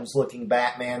Adams looking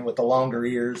Batman with the longer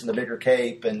ears and the bigger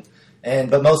cape, but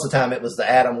most of the time it was the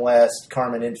Adam West,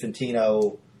 Carmen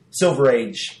Infantino, Silver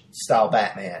Age style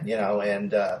Batman,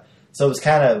 and so it was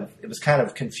kind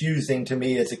of confusing to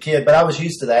me as a kid, but I was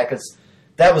used to that because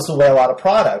that was the way a lot of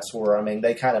products were. I mean,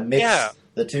 they kind of mixed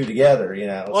the two together,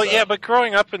 Well, so. But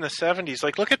growing up in the 70s,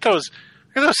 like look at those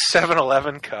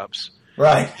 7-Eleven cups,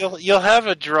 right? You'll have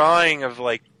a drawing of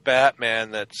like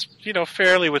Batman that's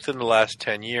fairly within the last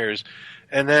 10 years,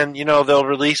 and then they'll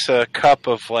release a cup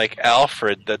of like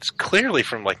Alfred that's clearly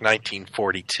from like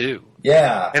 1942.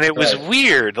 And it was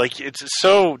weird, like it's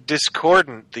so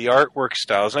discordant, the artwork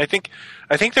styles. And I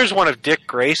think there's one of Dick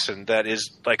Grayson that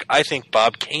is like, I think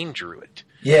Bob Kane drew it.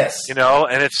 Yes. And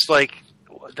it's like,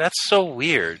 that's so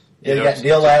weird. Yeah, you got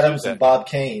Neil Adams and Bob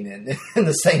Kane in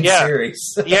the same series.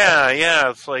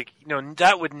 It's like,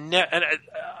 that would and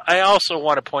I also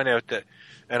want to point out that,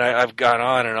 and I've gone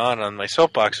on and on my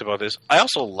soapbox about this, I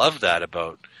also love that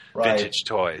about vintage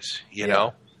toys,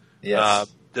 know? Yes.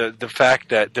 The fact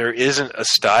that there isn't a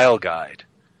style guide.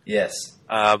 Yes.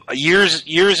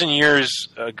 Years and years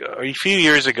ago, a few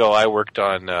years ago, I worked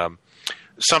on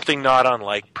something not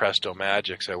unlike Presto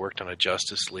Magics. I worked on a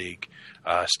Justice League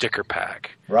sticker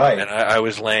pack. Right. And I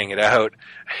was laying it out.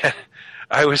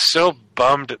 I was so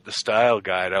bummed at the style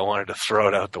guide, I wanted to throw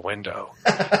it out the window.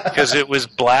 Because it was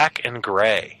black and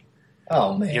gray.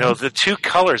 Oh, man. The two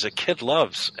colors a kid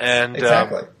loves. And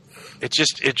exactly.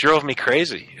 It drove me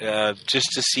crazy.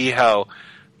 Just to see how,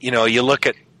 you look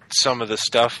at some of the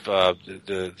stuff,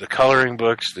 the coloring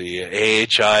books, the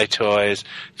AHI toys,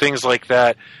 things like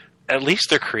that. At least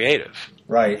they're creative.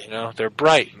 Right. They're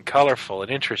bright and colorful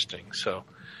and interesting. So,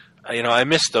 I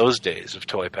miss those days of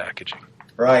toy packaging.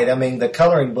 Right. I mean, the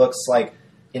coloring books, like,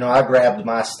 I grabbed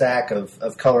my stack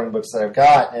of coloring books that I've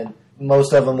got, and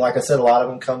most of them, like I said, a lot of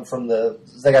them come from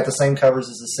they got the same covers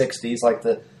as the 60s, like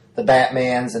the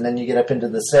Batmans, and then you get up into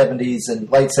the 70s and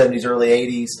late 70s, early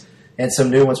 80s, and some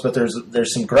new ones, but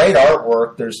there's some great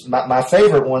artwork. There's my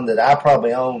favorite one that I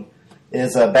probably own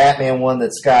is a Batman one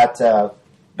that's got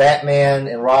Batman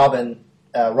and Robin.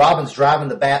 Robin's driving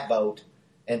the Batboat,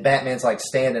 and Batman's like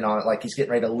standing on it, like he's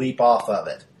getting ready to leap off of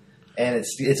it. And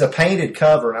it's a painted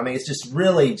cover. I mean, it's just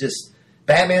really just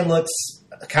Batman looks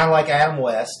kind of like Adam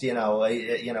West. His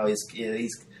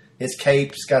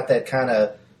cape's got that kind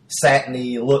of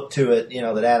satiny look to it.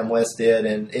 That Adam West did,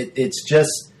 and it's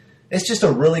just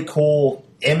a really cool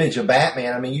image of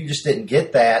Batman. I mean, you just didn't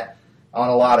get that on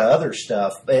a lot of other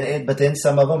stuff. But then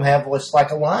some of them have just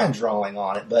like a line drawing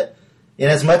on it. But in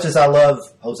as much as I love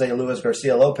Jose Luis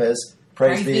Garcia Lopez,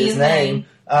 praise be his name.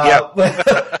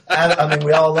 I mean,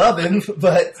 we all love him,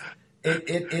 but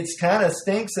it's kind of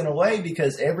stinks in a way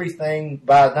because everything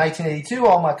by 1982,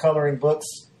 all my coloring books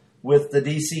with the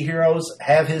DC heroes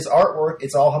have his artwork.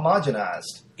 It's all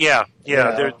homogenized.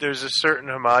 There's a certain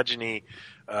homogeny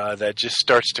that just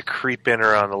starts to creep in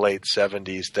around the late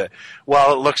 70s that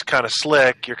while it looks kind of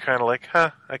slick, you're kind of like,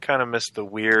 I kind of miss the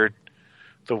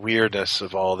weirdness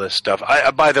of all this stuff.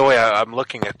 By the way, I'm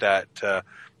looking at that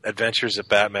Adventures of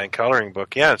Batman coloring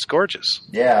book. Yeah, it's gorgeous.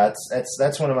 Yeah,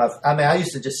 that's one of my. I mean, I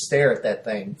used to just stare at that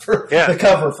thing for the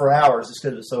cover for hours just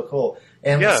because it was so cool.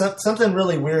 And something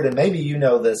really weird, and maybe you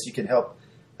know this, you can help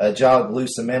jog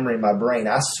loose a memory in my brain.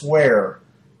 I swear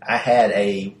I had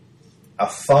a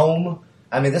foam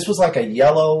I mean, this was like a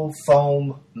yellow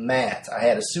foam mat. I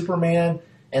had a Superman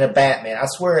and a Batman. I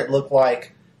swear it looked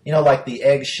like, like the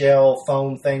eggshell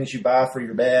foam things you buy for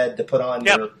your bed to put on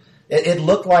your... It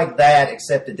looked like that,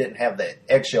 except it didn't have the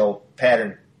eggshell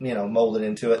pattern, molded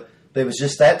into it. But it was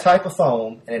just that type of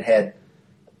foam, and it had...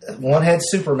 One had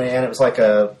Superman. It was like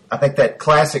I think that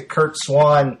classic Kurt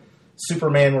Swan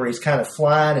Superman where he's kind of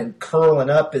flying and curling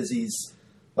up as he's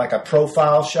like a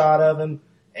profile shot of him.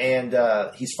 And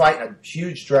he's fighting a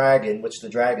huge dragon, which the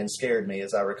dragon scared me,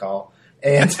 as I recall,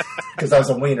 and because I was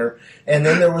a wiener. And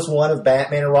then there was one of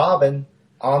Batman and Robin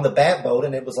on the Batboat,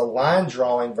 and it was a line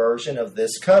drawing version of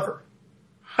this cover.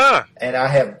 Huh. And I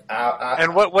have...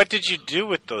 and what did you do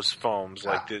with those foams?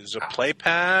 Like, is it a play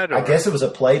pad? Or? I guess it was a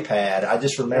play pad. I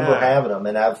just remember having them,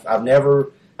 and I've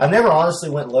never honestly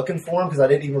went looking for them because I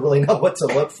didn't even really know what to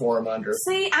look for them under.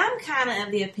 See, I'm kind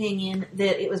of the opinion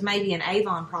that it was maybe an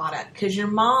Avon product because your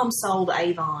mom sold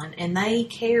Avon, and they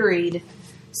carried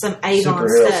some Avon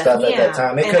superhero stuff at that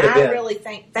time. It could have been. I really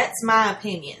think that's my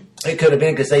opinion. It could have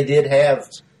been because they did have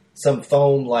some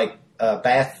foam like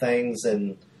bath things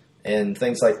and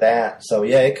things like that. So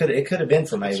yeah, it could have been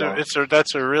from Avon.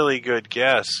 That's a really good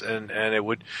guess, and it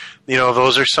would,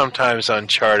 those are sometimes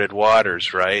uncharted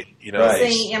waters, right?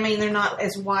 Right. See, I mean, they're not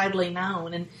as widely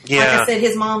known, and Yeah. like I said,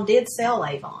 his mom did sell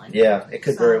Avon. Yeah, it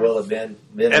could very well have been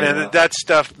and that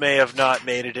stuff may have not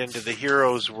made it into the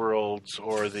Heroes Worlds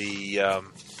or the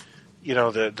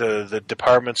the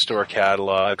department store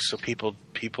catalogs, so people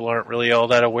aren't really all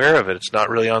that aware of it. It's not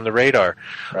really on the radar.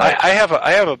 Right. I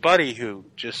have a buddy who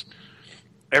just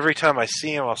every time I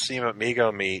see him, I'll see him at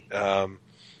Mego Meet.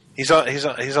 He's on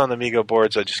the Mego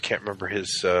boards. I just can't remember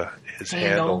his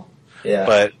handle. Yeah.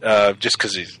 But just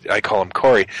because I call him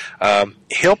Corey,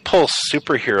 he'll pull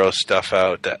superhero stuff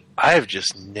out that I've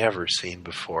just never seen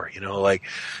before. Like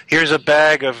here's a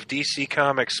bag of DC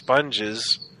Comics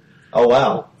sponges. Oh,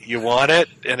 wow. You want it?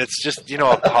 And it's just,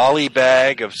 a poly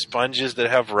bag of sponges that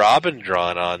have Robin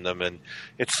drawn on them. And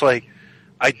it's like,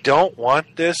 I don't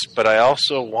want this, but I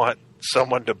also want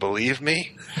someone to believe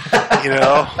me.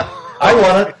 I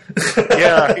want it.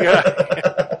 Yeah.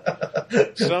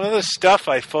 Some of the stuff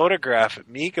I photograph at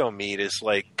Mego Meet is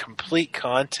like complete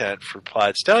content for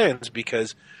Plaid Stallions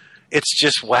because it's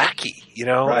just wacky,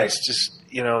 Right. It's just,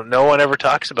 no one ever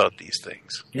talks about these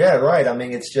things. Yeah, right. I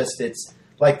mean, it's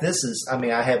like this is. I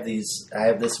mean, I have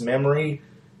this memory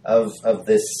of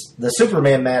the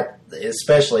Superman map,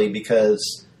 especially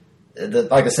because,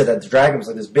 like I said, the dragon was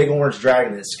like this big orange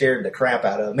dragon that scared the crap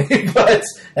out of me.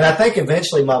 And I think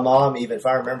eventually my mom, even if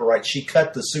I remember right, she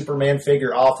cut the Superman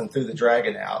figure off and threw the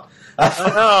dragon out.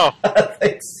 Oh no! I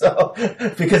think so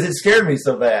because it scared me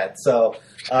so bad. So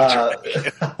I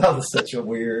was such a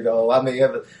weirdo. I mean,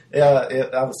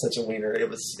 I was such a wiener. It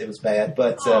was bad.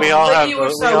 But we all have cute.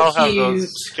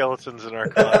 those skeletons in our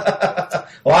closet.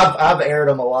 Well, I've aired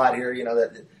them a lot here.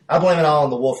 That I blame it all on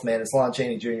the Wolfman. It's Lon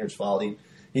Chaney Jr.'s fault.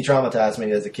 He traumatized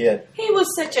me as a kid. He was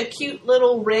such a cute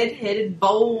little red-headed,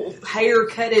 bowl,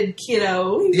 hair-cutted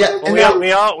kiddo. Yeah,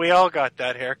 well, we all got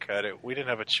that haircut. We didn't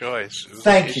have a choice. It was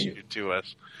Thank you to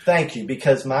us. Thank you,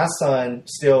 because my son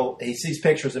he sees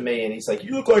pictures of me and he's like,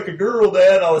 "You look like a girl,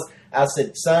 Dad." I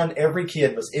said, "Son, every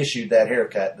kid was issued that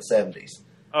haircut in the 70s."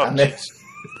 Oh,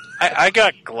 I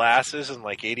got glasses in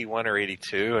like 81 or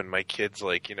 82, and my kid's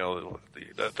like,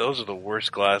 those are the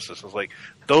worst glasses. I was like,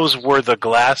 those were the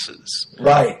glasses,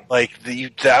 right? Like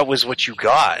that was what you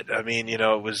got. I mean,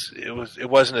 it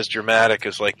wasn't as dramatic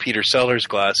as like Peter Sellers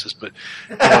glasses, but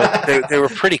they were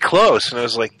pretty close. And I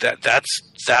was like,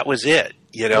 that was it.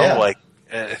 Yeah. Like.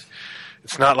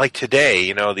 It's not like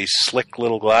today, these slick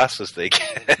little glasses they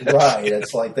get. Right.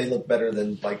 It's like they look better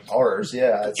than like ours.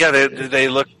 Yeah. They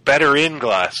look better in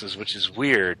glasses, which is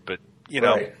weird, but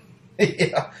Right.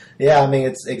 Yeah. I mean,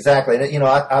 it's exactly.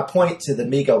 I point to the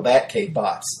Mego Batcave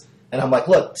box, and I'm like,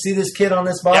 "Look, see this kid on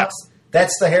this box? Yeah.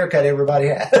 That's the haircut everybody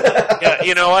had." Yeah.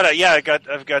 You know what?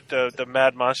 I've got the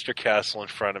Mad Monster Castle in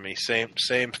front of me. Same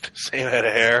head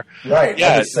of hair. Right.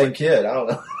 Yeah. The same kid. I don't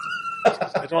know.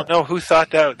 I don't know who thought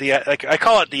that. I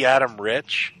call it the Adam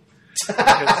Rich.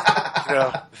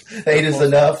 Because, 8 is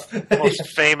enough. Most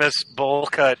famous bowl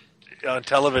cut on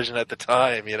television at the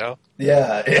time.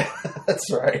 Yeah,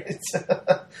 that's right.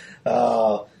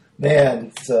 Oh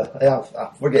man,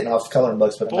 we're getting off coloring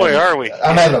books, but boy, are we!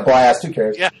 I'm having a blast. Who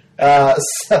cares? Yeah.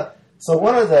 So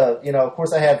one of the, of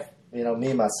course, I have,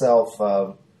 me myself.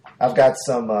 I've got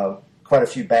quite a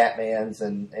few Batmans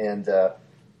and.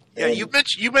 Yeah,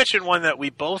 you mentioned one that we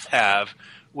both have,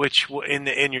 which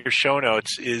in your show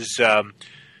notes is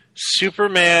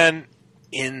Superman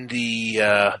in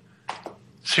the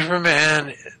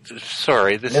Superman.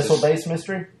 Sorry, this Missile is Base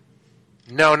Mystery.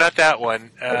 No, not that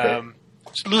one. Okay.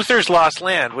 Luther's Lost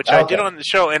Land, which I did on the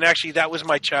show, and actually that was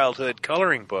my childhood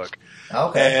coloring book.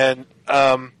 Okay.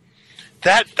 And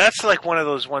that's like one of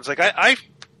those ones. Like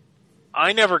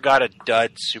I never got a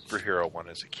dud superhero one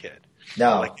as a kid.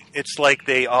 No. Like, it's like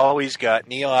they always got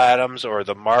Neil Adams or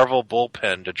the Marvel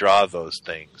bullpen to draw those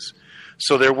things.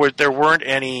 So there weren't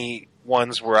any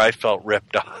ones where I felt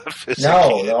ripped off. The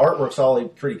artwork's all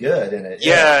pretty good in it.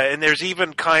 Yeah, and there's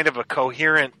even kind of a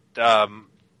coherent narrative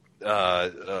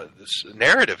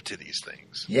to these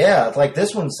things. Yeah, it's like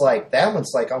that one's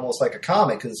like almost like a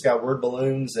comic because it's got word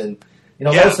balloons and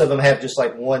most of them have just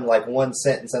like one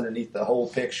sentence underneath the whole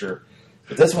picture.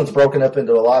 But this one's broken up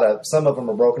into some of them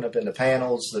are broken up into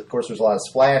panels. Of course, there's a lot of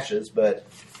splashes, but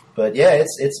yeah,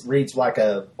 it reads like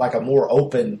a more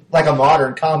open, like a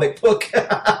modern comic book.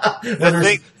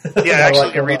 Actually,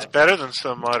 it reads better than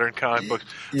some modern comic books.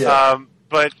 Yeah.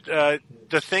 But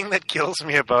the thing that kills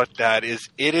me about that is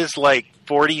it is like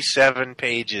 47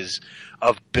 pages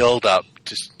of build-up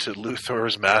to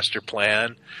Luthor's master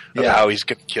plan of how he's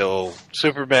going to kill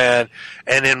Superman,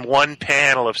 and in one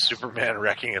panel of Superman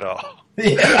wrecking it all.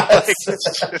 Yes.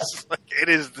 It's just like it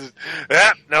is.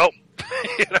 Nope.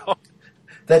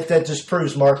 That just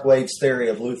proves Mark Waid's theory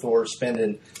of Luthor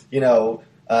spending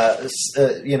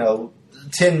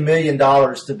 $10 million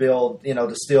to build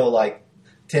to steal like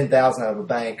 10,000 out of a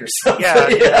bank or something. Yeah.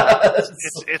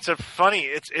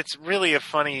 It's really a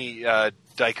funny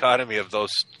dichotomy of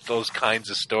those kinds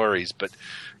of stories. But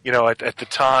at the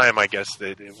time, I guess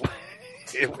that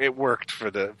it worked for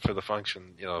the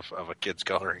function of a kid's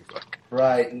coloring book.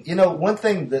 Right. And, one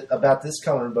thing about this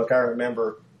coloring book I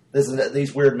remember.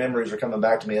 These weird memories are coming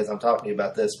back to me as I'm talking to you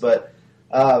about this, but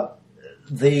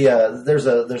there's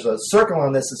a circle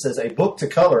on this that says a book to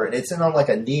color, and it's in on like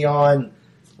a neon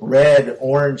red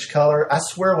orange color. I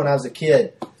swear, when I was a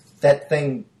kid, that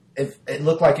thing it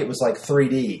looked like it was like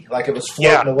 3D, like it was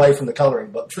floating away from the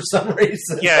coloring book for some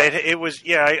reason. Yeah, it was.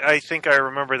 Yeah, I think I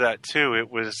remember that too.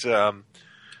 It was.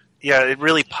 It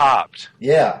really popped.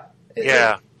 Yeah.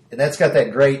 And that's got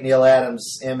that great Neil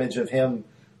Adams image of him.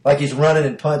 Like he's running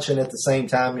and punching at the same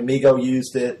time. Amigo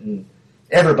used it, and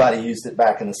everybody used it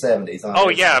back in the 70s. Oh,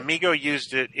 yeah. Amigo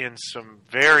used it in some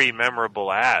very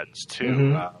memorable ads, too.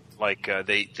 Mm-hmm.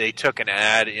 They took an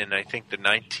ad in, I think, the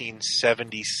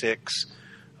 1976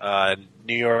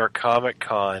 New York Comic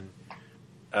Con.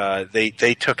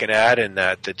 They took an ad in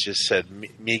that just said,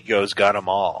 Migo's got them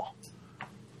all.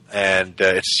 And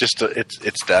it's just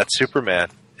it's that Superman.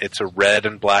 It's a red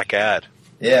and black ad.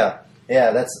 Yeah.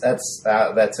 Yeah,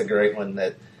 that's a great one.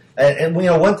 And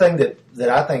one thing that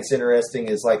I think is interesting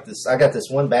is like this. I got this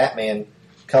one Batman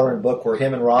coloring book where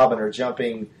him and Robin are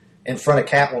jumping in front of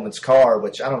Catwoman's car,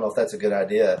 which I don't know if that's a good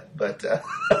idea, but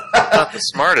not the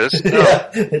smartest. No. Yeah,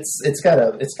 it's got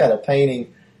a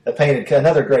painting,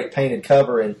 another great painted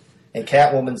cover, and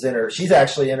Catwoman's she's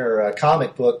actually in her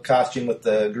comic book costume with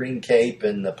the green cape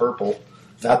and the purple.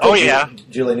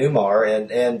 Julie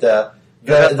Newmar and.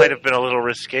 That might have been a little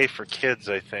risque for kids,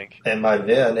 I think. It might have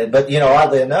been. But,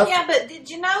 oddly enough... Yeah, but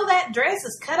did you know that dress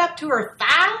is cut up to her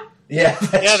thigh? Yeah,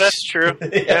 that's true.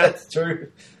 That's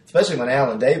true. Especially when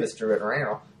Alan Davis drew it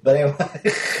around. But anyway...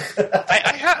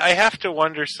 I have to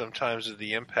wonder sometimes of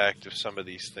the impact of some of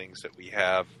these things that we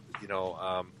have.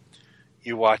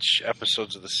 You watch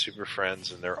episodes of the Super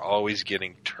Friends, and they're always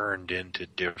getting turned into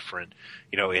different...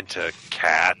 into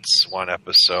cats one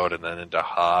episode, and then into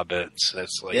hobbits. And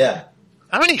it's like... Yeah.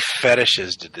 How many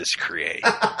fetishes did this create?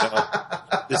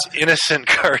 This innocent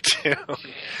cartoon.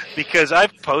 Because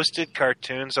I've posted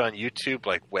cartoons on YouTube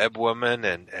like Web Woman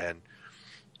and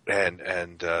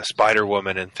Spider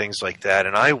Woman and things like that,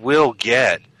 and I will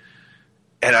get,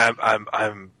 and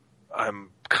I'm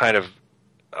kind of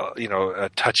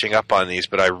touching up on these,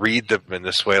 but I read them in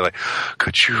this way, like,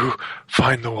 could you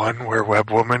find the one where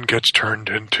Web Woman gets turned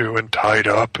into and tied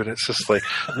up? And it's just like,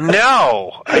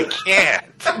 no, I can't.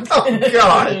 Oh,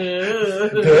 God.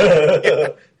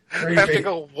 I have to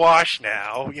go wash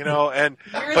now, and you're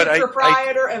the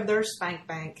proprietor of their spank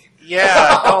bank.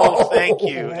 Yeah, oh, thank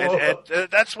you. And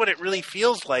that's what it really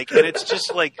feels like. And it's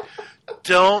just like,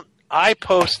 I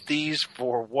post these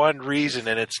for one reason,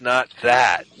 and it's not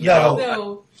that.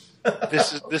 No.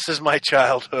 This is my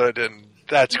childhood, and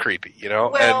that's creepy,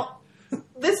 Well,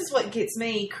 this is what gets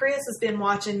me. Chris has been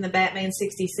watching the Batman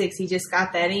 66. He just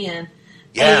got that in.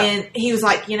 Yeah. And he was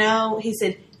like, he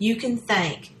said, you can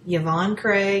thank Yvonne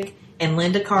Craig and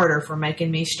Linda Carter for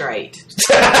making me straight.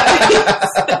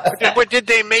 But did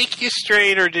they make you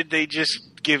straight, or did they just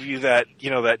give you that,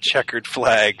 that checkered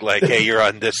flag, like, hey, you're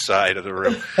on this side of the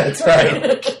room? That's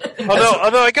right.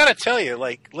 Although I got to tell you,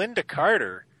 like, Linda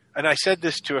Carter, and I said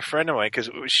this to a friend of mine because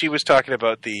she was talking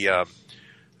about the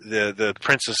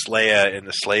Princess Leia and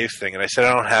the slave thing, and I said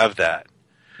I don't have that.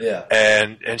 Yeah.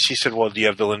 And she said, well, do you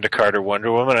have the Linda Carter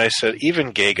Wonder Woman? And I said, even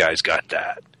gay guys got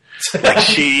that. Like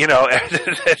she,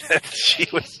 she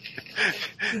was,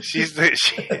 she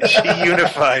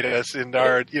unified us in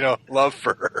our, love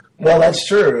for her. Well, that's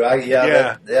true.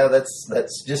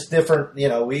 That's just different.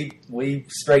 We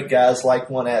straight guys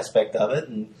like one aspect of it,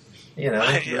 and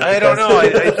I don't know.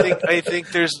 I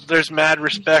think there's mad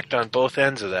respect on both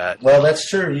ends of that. Well, that's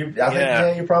true. I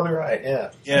think you're probably right. Yeah.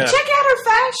 Check out her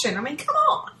fashion. I mean, come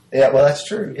on. Yeah. Well, that's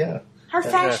true. Yeah. Her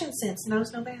fashion sense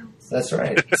knows no bounds. That's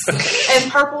right.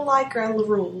 And purple lycra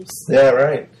rules. Yeah.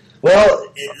 Right. Well,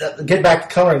 get back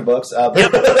to coloring books.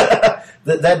 That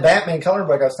Batman coloring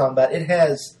book I was talking about, it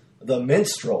has the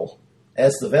Minstrel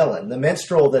as the villain. The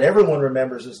Minstrel that everyone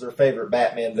remembers as their favorite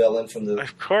Batman villain from the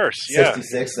of course,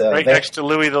 66. Right next to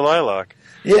Louis the Lilac.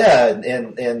 Yeah,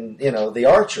 and the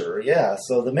Archer. Yeah,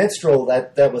 so the Minstrel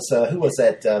that was who was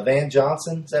that? Van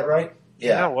Johnson, is that right?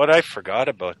 Yeah. What I forgot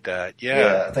about that.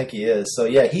 Yeah, I think he is. So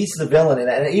yeah, he's the villain,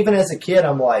 and even as a kid,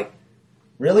 I'm like,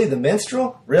 really, the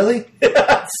Minstrel? Really?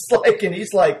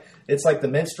 It's like the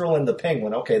Minstrel and the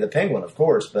Penguin. Okay, the Penguin, of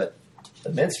course, but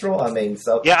the Minstrel? I mean,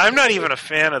 so... Yeah, I'm not even a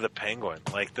fan of the Penguin.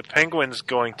 Like, the Penguin's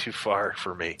going too far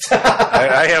for me.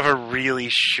 I have a really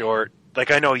short... Like,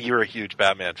 I know you're a huge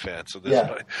Batman fan, so this...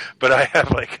 Yeah. But I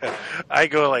have, I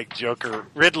go, Joker...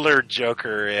 Riddler,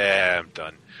 Joker, I'm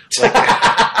done.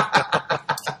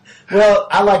 Well,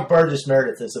 I like Burgess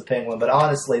Meredith as a Penguin, but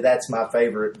honestly, that's my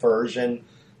favorite version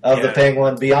of the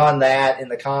Penguin. Beyond that, in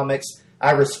the comics,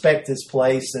 I respect his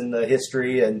place in the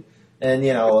history and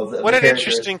what an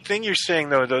interesting thing you're saying,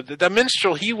 though. The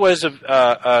Minstrel, he was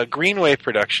a Greenway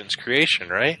Productions creation,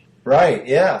 right? Right.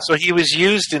 Yeah. So he was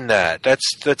used in that.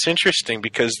 That's interesting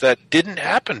because that didn't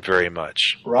happen very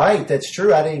much. Right. That's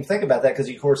true. I didn't even think about that because,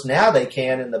 of course, now they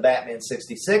can in the Batman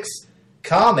 66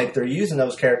 comic. They're using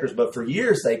those characters, but for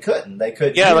years they couldn't.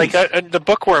 Yeah, the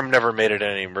Bookworm never made it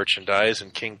any merchandise,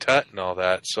 and King Tut and all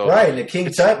that. So right, and the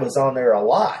King Tut was on there a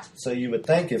lot. So you would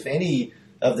think if any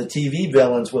of the TV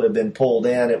villains would have been pulled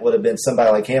in, it would have been somebody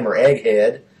like him or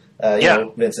Egghead,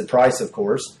 Vincent Price, of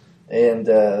course. And,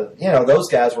 those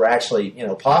guys were actually,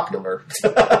 popular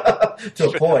to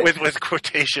a point. With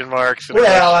quotation marks.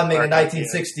 Well, I mean, in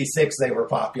 1966 they were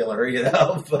popular,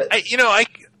 But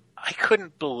I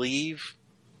couldn't believe,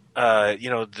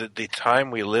 the time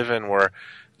we live in where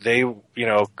they,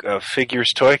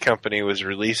 Figures Toy Company was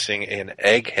releasing an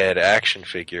Egghead action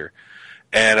figure.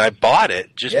 And I bought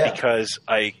it just because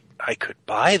I could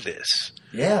buy this.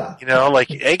 Yeah.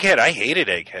 Egghead, I hated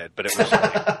Egghead, but it was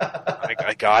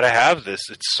I gotta have this.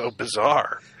 It's so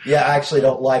bizarre. Yeah, I actually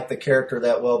don't like the character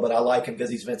that well, but I like him because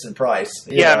he's Vincent Price.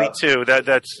 Yeah, me too.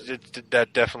 That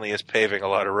definitely is paving a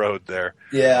lot of road there.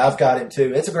 Yeah, I've got him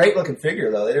too. It's a great looking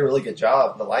figure, though. They did a really good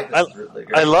job. The likeness is really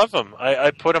good. I love him.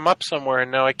 I put him up somewhere,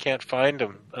 and now I can't find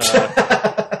him.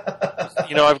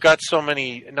 I've got so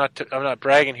many. I'm not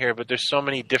bragging here, but there's so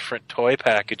many different toy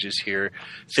packages here.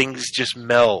 Things just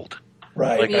meld.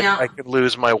 Right. I could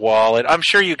lose my wallet. I'm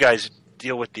sure you guys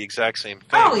deal with the exact same thing.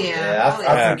 Oh yeah.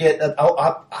 I forget.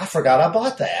 I forgot I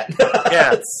bought that.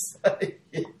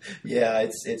 Yeah.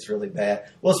 It's really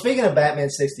bad. Well, speaking of Batman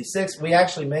 66, we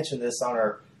actually mentioned this on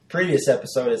our previous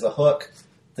episode as a hook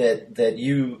that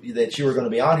you were going to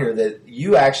be on here. That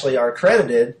you actually are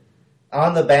credited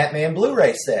on the Batman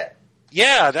Blu-ray set.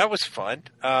 Yeah, that was fun.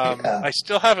 I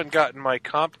still haven't gotten my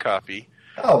comp copy.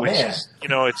 Oh, man. Is,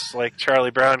 it's like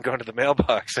Charlie Brown going to the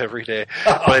mailbox every day.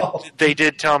 But they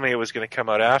did tell me it was going to come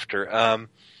out after.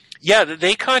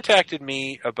 They contacted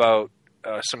me about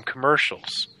some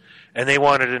commercials, and they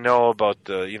wanted to know about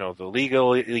the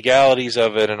legalities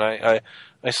of it. And I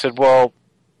said, well,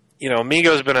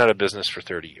 Mego's been out of business for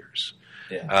 30 years.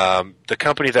 Yeah. The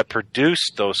company that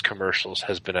produced those commercials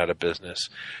has been out of business,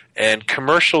 and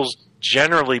commercials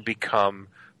generally become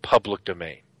public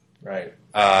domain. Right.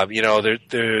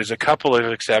 There's a couple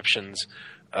of exceptions.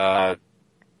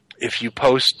 If you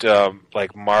post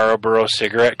like Marlboro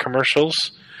cigarette commercials,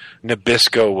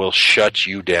 Nabisco will shut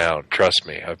you down. Trust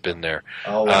me, I've been there.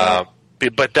 Oh, wow.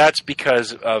 But that's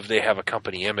because they have a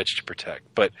company image to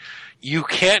protect. But you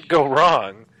can't go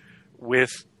wrong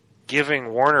with giving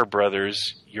Warner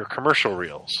Brothers your commercial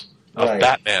reels of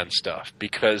Batman stuff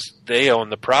because they own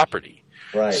the property.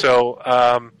 Right. So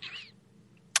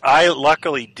I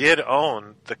luckily did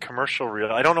own the commercial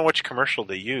reel. I don't know which commercial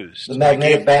they used. The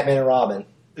magnetic Batman and Robin.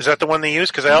 Is that the one they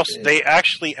used? Because they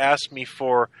actually asked me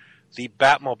for the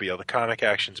Batmobile, the Comic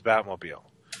Actions Batmobile,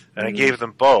 and I gave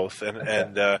them both.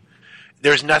 And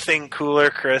there's nothing cooler,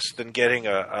 Chris, than getting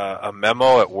a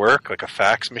memo at work, like a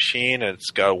fax machine, and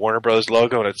it's got a Warner Brothers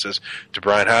logo, and it says to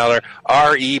Brian Heiler,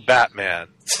 R.E. Batman.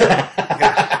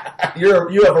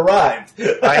 You have arrived.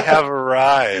 I have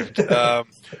arrived.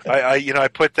 I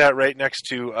put that right next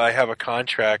to I have a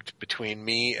contract between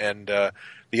me and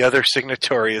the other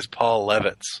signatory is Paul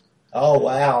Levitz. Oh,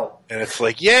 wow. And it's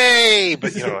like, yay!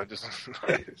 But, just...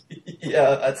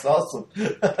 Yeah, that's awesome.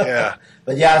 Yeah.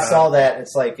 But, yeah, I saw that.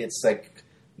 It's like I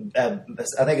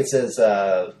think it says,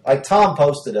 like Tom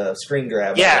posted a screen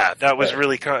grab. Yeah, that was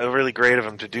really great of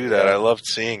him to do that. I loved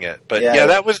seeing it. But, yeah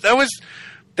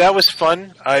that was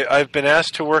fun. I've been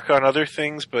asked to work on other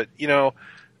things, but, you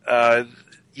kind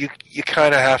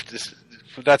of have to...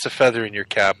 That's a feather in your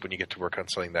cap when you get to work on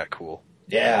something that cool.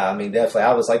 Yeah, I mean, definitely.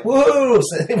 I was like, woo!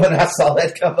 When I saw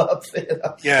that come up.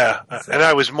 Yeah, and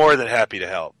I was more than happy to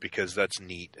help because that's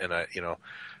neat. And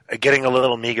getting a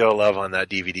little Mego love on that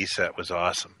DVD set was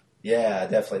awesome. Yeah,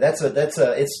 definitely. It's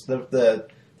the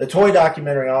toy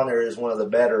documentary on there is one of the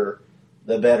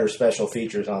better special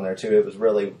features on there too. It was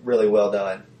really, really well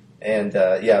done. And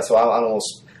so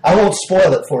I won't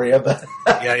spoil it for you, but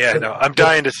no, I'm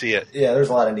dying to see it. Yeah, there's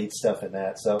a lot of neat stuff in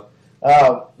that. So.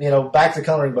 Back to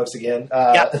coloring books again.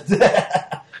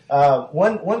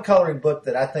 One coloring book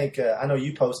that I think I know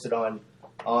you posted on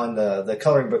the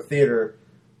Coloring Book Theater.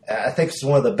 I think it's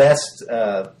one of the best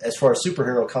as far as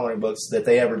superhero coloring books that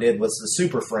they ever did was the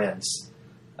Super Friends.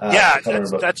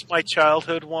 That's my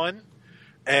childhood one,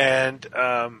 and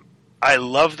I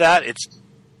love that. It's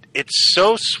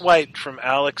so swiped from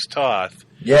Alex Toth.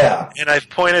 Yeah, and I've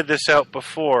pointed this out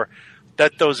before.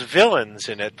 That those villains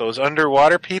in it, those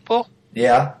underwater people,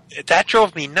 that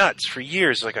drove me nuts for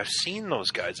years. Like, I've seen those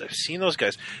guys.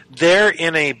 They're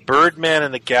in a Birdman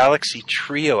and the Galaxy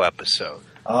Trio episode.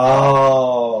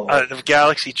 Oh. The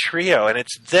Galaxy Trio, and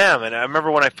it's them. And I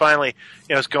remember when I finally,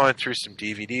 I was going through some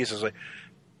DVDs,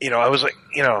 I was like,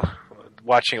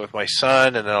 watching it with my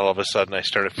son, and then all of a sudden I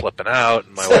started flipping out,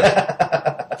 and my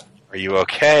wife, are you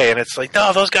okay? And it's like,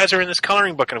 no, those guys are in this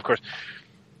coloring book. And of course,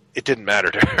 it didn't matter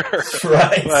to her.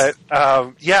 Right. But,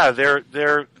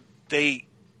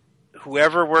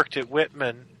 whoever worked at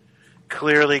Whitman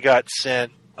clearly got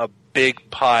sent a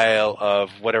big pile of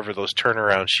whatever those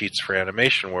turnaround sheets for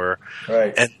animation were.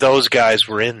 Right. And those guys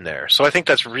were in there. So I think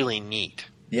that's really neat.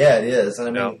 Yeah, it is. And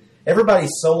I mean,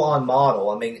 everybody's so on model.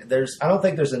 I mean, I don't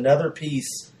think there's another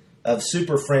piece of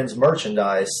Super Friends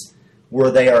merchandise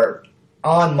where they are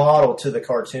on model to the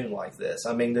cartoon like this.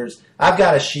 I mean, I've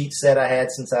got a sheet set I had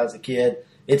since I was a kid.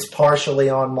 It's partially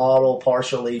on model,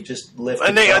 partially just lifted.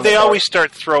 And they always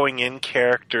start throwing in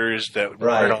characters that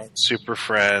weren't on Super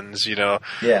Friends, Yeah.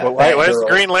 But why is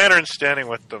Green Lantern standing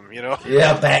with them, Yeah,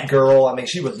 Batgirl. I mean,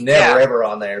 she was never ever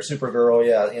on there. Supergirl,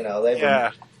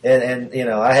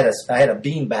 I had a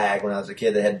bean bag when I was a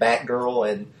kid that had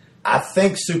Batgirl and I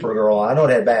think Supergirl. I know it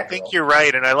had Batgirl. I think you're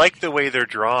right, and I like the way they're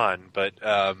drawn, but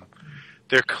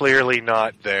they're clearly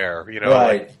not there.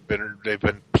 Right. They've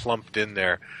been plumped in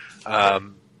there.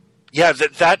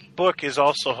 That book is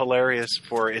also hilarious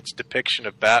for its depiction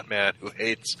of Batman, who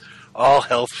hates all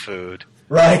health food.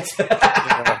 Right.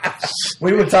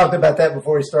 We were talking about that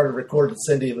before we started recording.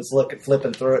 Cindy was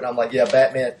flipping through it, and I'm like, yeah,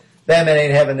 Batman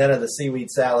ain't having none of the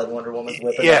seaweed salad Wonder Woman's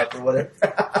whipping up or whatever.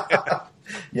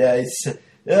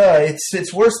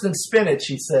 It's worse than spinach,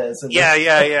 he says. And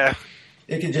yeah.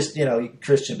 It could just,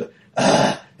 Christian, but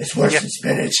it's worse than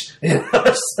spinach.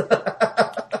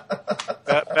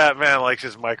 Batman likes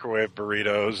his microwave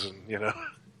burritos, and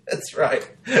That's right.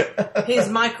 His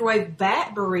microwave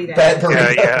bat burrito. Bat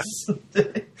burritos.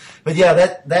 Yeah. But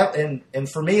that and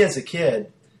for me as a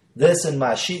kid, this and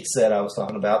my sheet set I was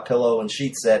talking about, pillow and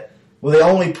sheet set, were the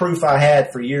only proof I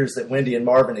had for years that Wendy and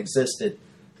Marvin existed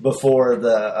before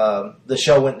the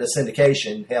show went into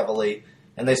syndication heavily,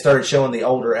 and they started showing the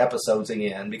older episodes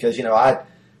again. Because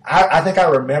I think I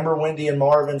remember Wendy and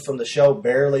Marvin from the show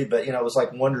barely, but it was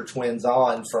like Wonder Twins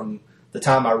on from the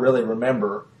time I really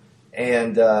remember.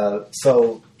 And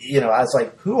so I was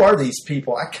like, who are these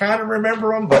people? I kind of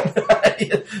remember them, but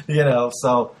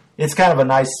so it's kind of a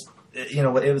nice,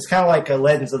 it was kind of like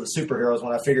Legends of the Superheroes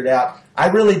when I figured out I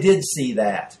really did see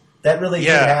that. That really did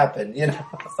happen,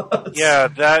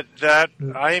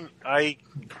 I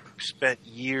spent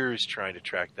years trying to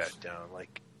track that down,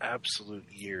 like absolute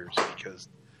years, because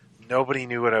nobody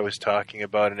knew what I was talking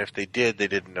about, and if they did, they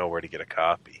didn't know where to get a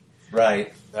copy.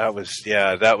 Right. That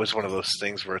was one of those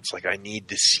things where it's like, I need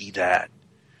to see that.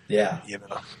 Yeah.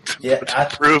 To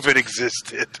prove it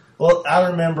existed. Well, I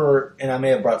remember, and I may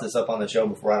have brought this up on the show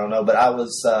before, I don't know, but I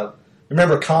was,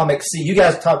 remember Comic C. You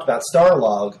guys talked about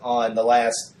Starlog on the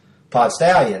last Pod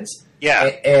Stallions, Yeah.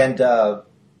 And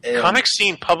Comic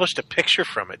Scene published a picture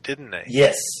from it, didn't they?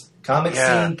 Yes. Comic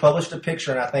Scene published a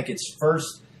picture, and I think its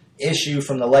first issue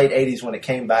from the late 80s when it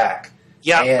came back.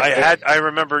 Yeah, And I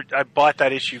remember I bought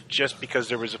that issue just because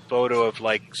there was a photo of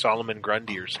like Solomon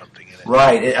Grundy or something in it.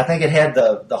 Right. I think it had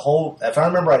the whole. If I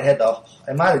remember,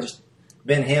 it might have just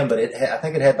been him, but I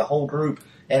think it had the whole group.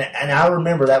 And I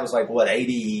remember that was like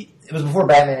 80. It was before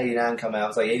Batman '89 come out. It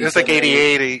was like 80. It was like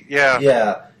 80. Yeah.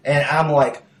 Yeah. And I'm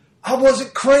like, I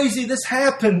wasn't crazy. This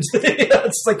happened.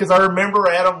 It's like because I remember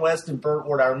Adam West and Burt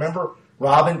Ward. I remember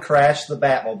Robin crashed the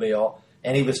Batmobile,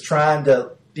 and he was trying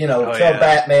to. Tell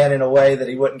Batman in a way that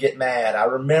he wouldn't get mad. I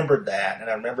remembered that. And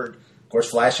I remembered, of course,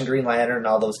 Flash and Green Lantern and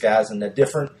all those guys and the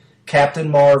different Captain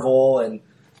Marvel. And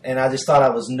I just thought I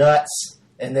was nuts.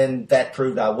 And then that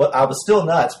proved I was still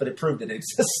nuts, but it proved it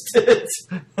existed.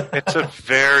 It's a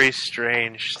very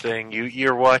strange thing.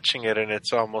 You're watching it, and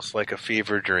it's almost like a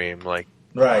fever dream. Like,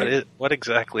 right. What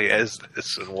exactly is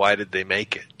this, and why did they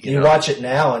make it? You watch it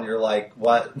now, and you're like,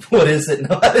 "What is it? And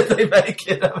why did they make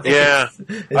it?" I mean, yeah,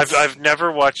 I've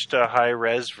never watched a high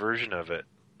res version of it.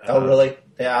 Oh, really?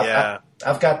 Yeah. Yeah.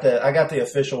 I got the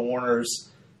official Warner's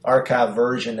archive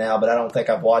version now, but I don't think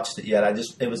I've watched it yet.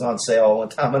 It was on sale one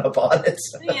time and I bought it.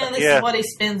 Yeah, this is what he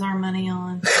spends our money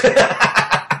on.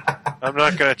 I'm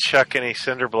not going to chuck any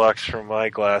cinder blocks from my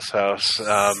glass house.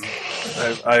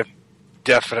 I've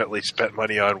definitely spent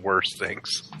money on worse things.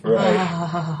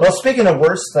 Right. Well, speaking of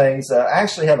worse things, I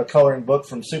actually have a coloring book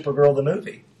from Supergirl the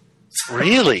movie.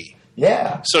 Really?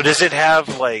 Yeah. So does it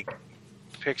have like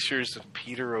pictures of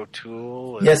Peter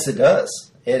O'Toole? Yes, it does.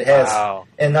 It has, wow.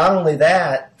 And not only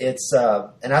that, it's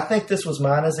and I think this was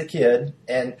mine as a kid,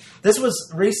 and this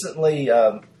was recently.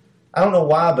 I don't know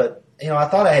why, but I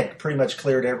thought I had pretty much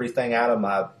cleared everything out of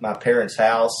my parents'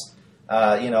 house.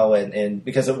 And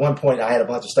because at one point I had a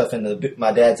bunch of stuff in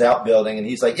my dad's outbuilding, and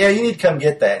he's like, "Yeah, you need to come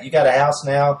get that. You got a house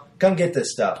now. Come get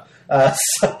this stuff."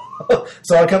 So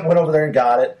I went over there and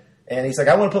got it, and he's like,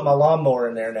 "I want to put my lawnmower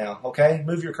in there now. Okay,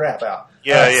 move your crap out."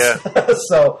 Yeah.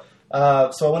 So I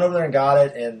went over there and got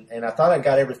it, and I thought I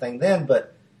got everything then,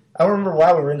 but I remember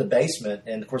why we were in the basement,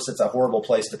 and of course it's a horrible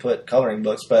place to put coloring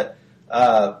books, but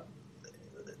I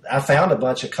found a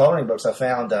bunch of coloring books. I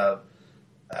found like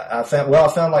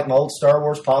my old Star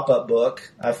Wars pop-up book.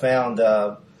 I found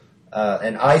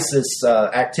an ISIS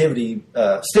activity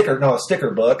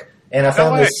sticker book, and I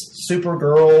found this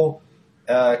Supergirl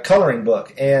coloring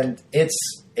book, and it's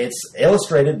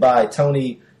illustrated by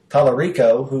Tony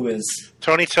Tallarico, who is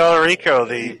Tony Tallarico,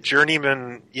 the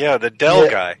journeyman, the Dell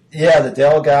guy. Yeah, the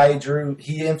Dell guy.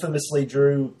 He infamously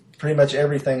drew pretty much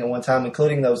everything at one time,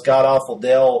 including those god-awful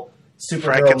Dell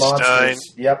Supergirl monsters.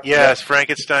 Yep. Yes,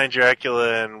 Frankenstein,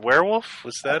 Dracula, and Werewolf.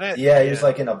 Was that it? Yeah, he was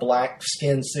like in a black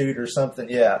skin suit or something.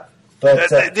 Yeah.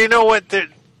 But you know what?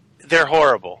 They're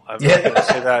horrible. I'm not going to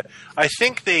say that. I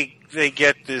think they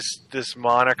get this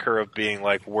moniker of being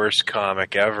like worst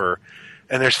comic ever.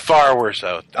 And there's far worse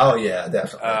out there. Oh yeah,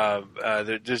 definitely.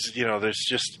 There's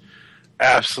just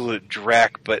absolute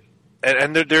dreck, but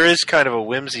and there is kind of a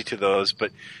whimsy to those.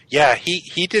 But yeah,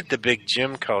 he did the Big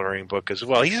Jim coloring book as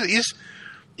well. He's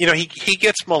he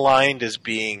gets maligned as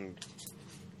being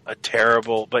a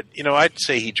terrible, but I'd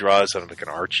say he draws on like an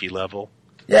Archie level.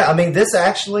 Yeah, I mean this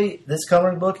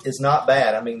coloring book is not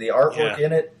bad. I mean the artwork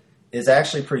in it is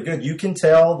actually pretty good. You can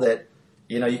tell that.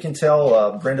 You can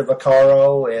tell Brenda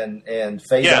Vaccaro and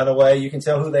Faye Dunaway. You can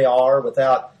tell who they are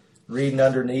without reading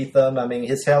underneath them. I mean,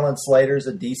 his Helen Slater's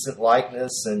a decent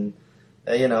likeness, and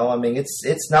I mean,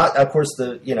 it's not. Of course,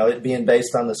 it being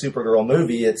based on the Supergirl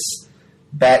movie, it's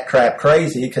bat crap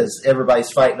crazy because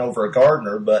everybody's fighting over a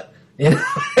gardener. But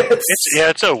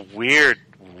it's a weird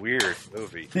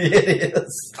movie. It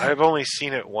is. I've only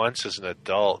seen it once as an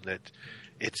adult, and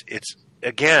it's.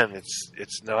 Again,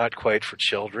 it's not quite for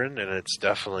children, and it's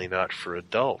definitely not for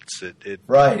adults. It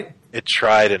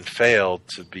tried and failed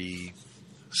to be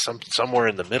somewhere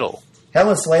in the middle.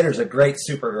 Helen Slater's a great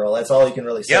Supergirl. That's all you can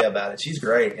really say about it. She's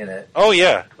great in it. Oh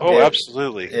yeah,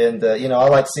 absolutely. And I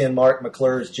like seeing Mark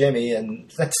McClure's Jimmy, and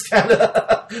that's kind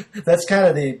of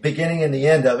the beginning and the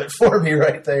end of it for me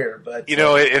right there. But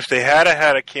if they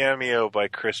had a cameo by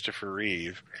Christopher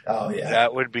Reeve. Oh yeah,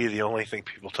 that would be the only thing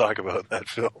people talk about in that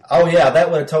film. Oh yeah, that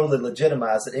would have totally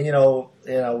legitimized it. And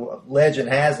legend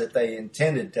has it they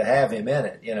intended to have him in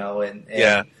it.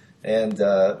 And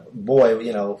boy,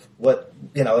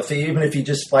 if he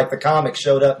just like the comic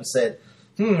showed up and said,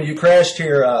 you crashed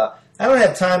here. I don't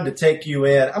have time to take you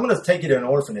in. I'm going to take you to an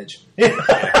orphanage. Yeah.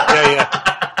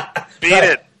 Beat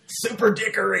it. Super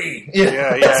dickery.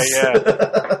 Yeah.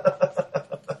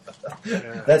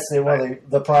 That's one of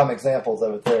the prime examples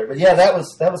of it there. But yeah, that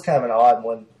was kind of an odd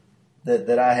one.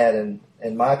 that I had in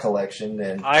my collection.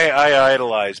 And I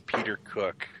idolize Peter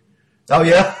Cook. Oh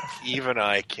yeah, even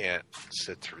I can't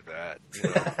sit through that. You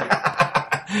know?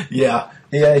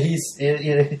 yeah.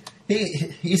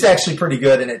 He's actually pretty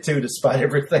good in it too, despite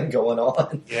everything going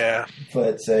on. Yeah,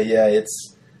 but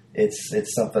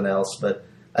it's something else. But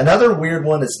another weird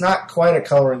one. It's not quite a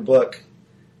coloring book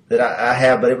that I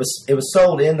have, but it was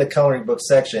sold in the coloring book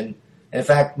section. And in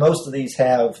fact, most of these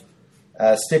have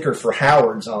a sticker for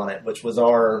Howard's on it, which was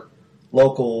our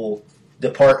local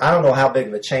department. I don't know how big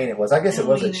of a chain it was. I guess it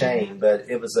was a chain, but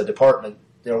it was a department,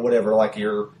 whatever, like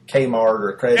your Kmart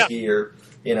or Kresge or,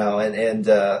 and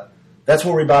that's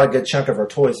where we bought a good chunk of our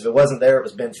toys. If it wasn't there, it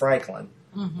was Ben Franklin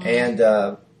and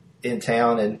in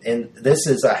town. And this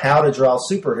is a How to Draw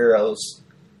Superheroes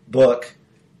book,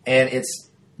 and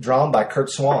it's drawn by Kurt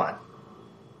Swan.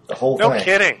 The whole thing. No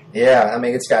kidding. Yeah, I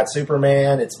mean, it's got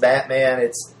Superman, it's Batman,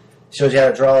 it's shows you how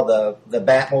to draw the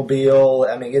Batmobile.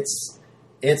 I mean,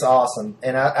 it's awesome.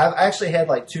 And I've actually had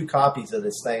like 2 copies of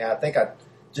this thing. I think I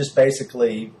just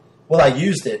basically, I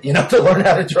used it, to learn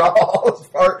how to draw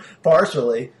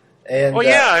partially. And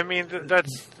I mean,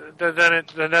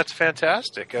 that's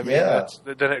fantastic. I mean,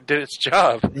 then it did its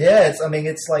job. Yeah,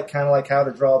 it's like kind of like how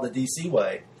to draw the DC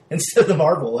way instead of the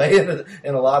Marvel way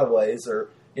in a lot of ways, or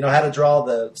how to draw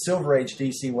the Silver Age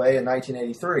DC way in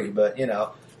 1983. But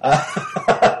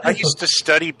I used to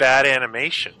study bad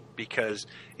animation because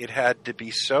it had to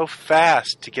be so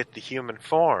fast to get the human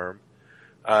form.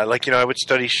 I would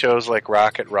study shows like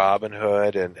Rocket Robin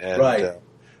Hood and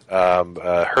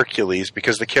Hercules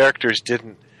because the characters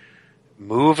didn't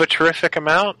move a terrific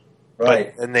amount.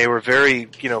 Right. And they were very,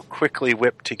 quickly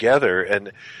whipped together,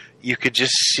 and you could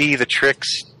just see the tricks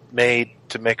made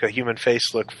to make a human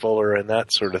face look fuller and that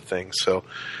sort of thing. So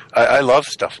I love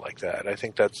stuff like that. I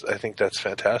think that's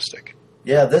fantastic.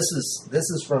 Yeah, this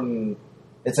is from,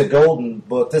 it's a golden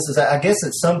book. This is, I guess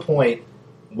at some point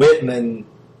Whitman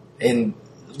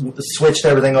switched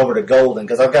everything over to golden,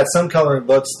 because I've got some coloring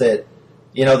books that,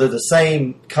 they're the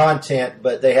same content,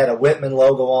 but they had a Whitman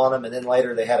logo on them, and then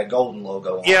later they had a golden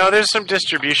logo on them. Yeah, there's some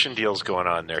distribution deals going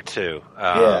on there too.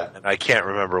 And I can't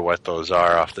remember what those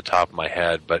are off the top of my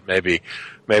head, but maybe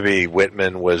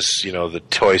Whitman was, the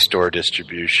toy store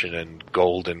distribution, and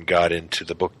Golden got into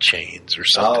the book chains or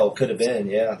something. Oh, could have been.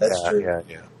 Yeah, that's true.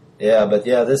 Yeah. Yeah, but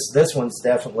this one's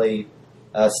definitely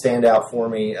a standout for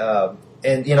me.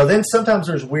 And then sometimes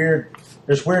there's weird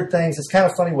things. It's kind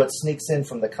of funny what sneaks in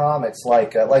from the comics,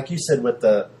 like you said with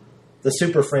the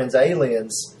Super Friends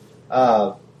aliens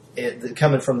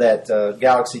coming from that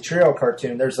Galaxy Trio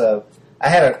cartoon. I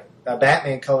had a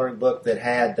Batman coloring book that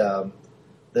had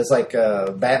there's like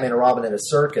Batman and Robin at a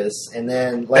circus, and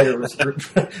then later it was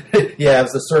it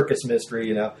was a circus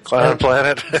mystery, Clown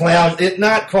Planet.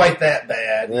 Not quite that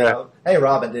bad. Yeah. Hey,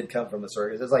 Robin did come from a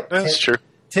circus. It's like that's true.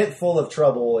 Tent Full of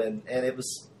Trouble, and it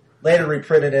was later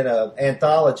reprinted in an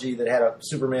anthology that had a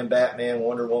Superman, Batman,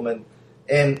 Wonder Woman,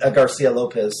 and a Garcia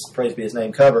Lopez, praise be his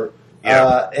name, cover.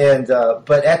 Yeah.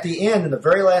 But at the end, in the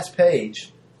very last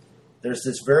page, there's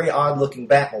this very odd-looking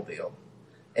Batmobile.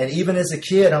 And even as a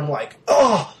kid, I'm like,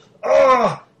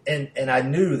 and I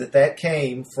knew that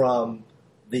came from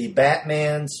the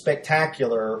Batman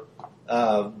Spectacular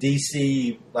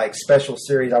DC like special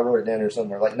series. I wrote it down here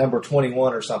somewhere, like number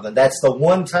 21 or something. That's the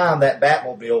one time that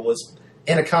Batmobile was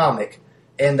in a comic,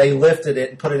 and they lifted it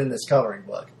and put it in this coloring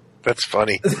book. That's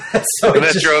funny. So and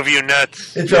that drove you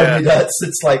nuts. It drove me nuts.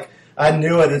 It's like I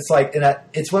knew it. It's like,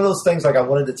 it's one of those things like I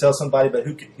wanted to tell somebody, but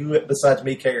who besides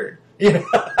me cared?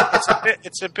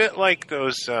 It's a bit like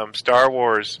those Star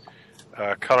Wars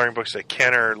coloring books that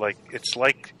Kenner, like, it's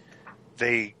like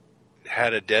they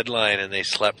had a deadline and they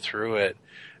slept through it,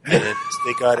 and then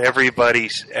they got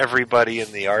everybody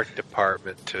in the art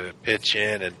department to pitch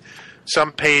in, and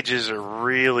some pages are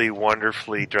really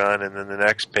wonderfully done, and then the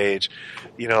next page,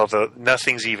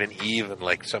 nothing's even,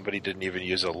 like somebody didn't even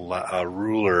use a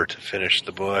ruler to finish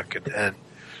the book, and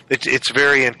it's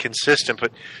very inconsistent.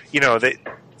 But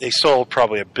they sold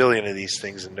probably 1 billion of these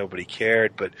things and nobody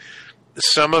cared. But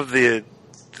some of the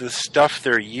stuff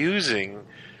they're using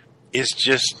is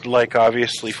just like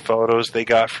obviously photos they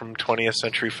got from 20th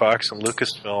Century Fox and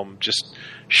Lucasfilm, just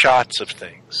shots of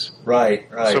things. Right.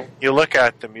 So you look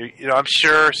at them, I'm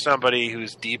sure somebody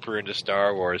who's deeper into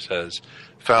Star Wars has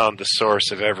found the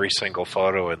source of every single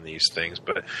photo in these things.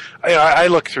 But I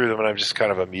look through them and I'm just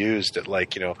kind of amused at,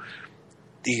 like,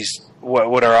 these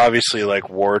what are obviously like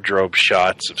wardrobe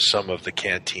shots of some of the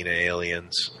Cantina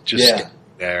aliens just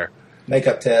there.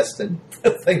 Makeup test and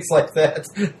things like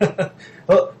that.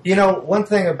 Well, one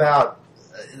thing about,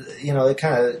 it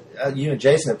kind of, you and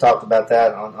Jason have talked about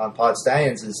that on Pod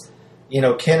Stallions is,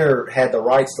 Kenner had the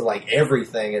rights to like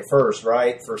everything at first,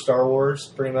 right? For Star Wars,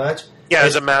 pretty much. Yeah,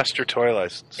 as a master toy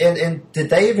license. And did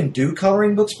they even do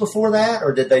coloring books before that,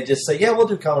 or did they just say, "Yeah, we'll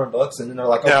do coloring books," and then they're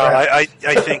like, "Oh, no, crap." I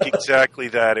think exactly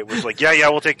that. It was like, yeah,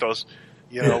 we'll take those.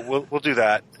 We'll do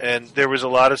that. And there was a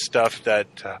lot of stuff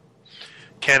that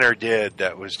Kenner did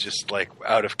that was just like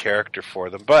out of character for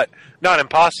them, but not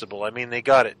impossible. I mean, they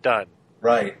got it done.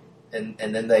 Right, and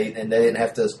then they didn't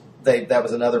have to. That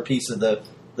was another piece of the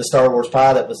Star Wars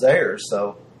pie that was theirs.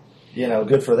 So,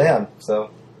 good for them.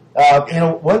 So.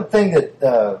 One thing that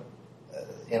I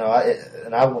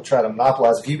won't try to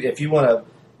monopolize. If you want to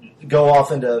go off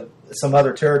into some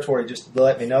other territory, just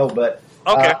let me know. But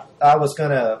okay. I was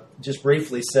going to just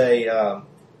briefly say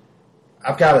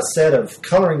I've got a set of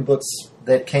coloring books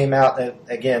that came out. And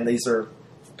again, these are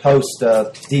post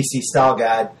DC Style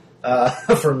Guide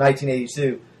from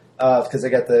 1982 because I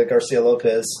got the Garcia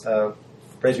Lopez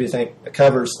praise be his name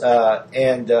covers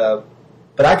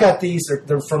but I got these.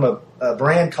 They're from a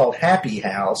brand called Happy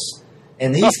House,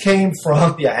 and these came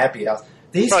from Happy House.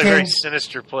 These Probably came a very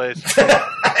sinister place.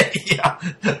 yeah,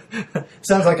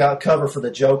 sounds like a cover for the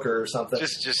Joker or something.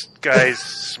 Just guys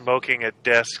smoking at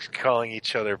desks, calling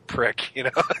each other prick.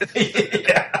 Yeah.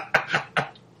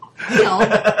 No.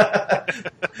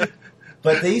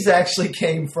 But these actually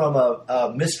came from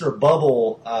a Mr.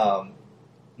 Bubble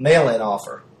mail-in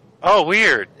offer. Oh,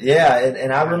 weird. Yeah,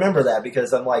 and I remember that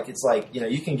because I'm like, it's like,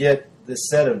 you can get this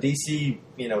set of DC,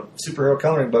 superhero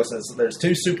coloring books, and there's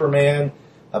 2 Superman,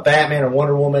 a Batman, a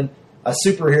Wonder Woman, a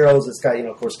superheroes. It's got,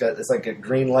 of course, it's like a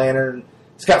Green Lantern.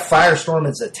 It's got Firestorm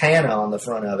and Zatanna on the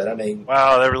front of it. I mean,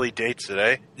 wow, that really dates it,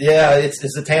 eh? Yeah, it's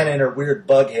Zatanna in her weird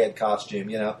bug head costume,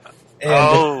 And,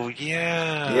 oh,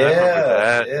 yeah. I remember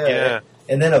that. Yeah.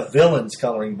 And then a villains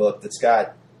coloring book that's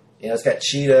got. It's got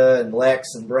Cheetah and Lex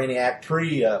and Brainiac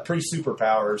pre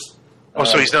superpowers. Oh,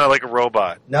 so he's not like a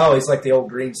robot. No, he's like the old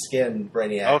green skin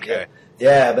Brainiac. Okay.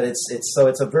 Yeah, but it's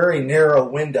a very narrow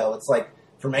window. It's like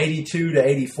from 82 to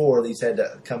 84 these had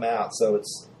to come out. So it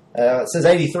says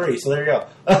 83. So there you go.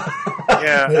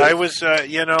 Yeah, I was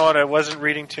I wasn't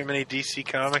reading too many DC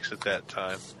comics at that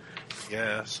time.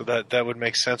 Yeah, so that would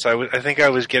make sense. I think I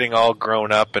was getting all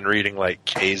grown up and reading like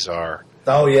Kazar.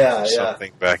 Oh yeah,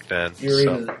 something back then. You're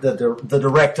reading the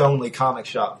direct only comic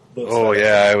shop books. Oh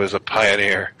yeah, I was a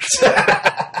pioneer.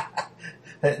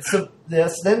 So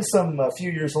then a few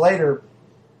years later,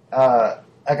 I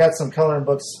got some coloring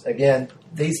books again.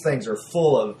 These things are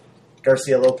full of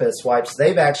Garcia Lopez swipes.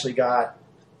 They've actually got.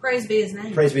 Praise be his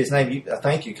name. Praise be his name.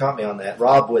 Thank you. Caught me on that.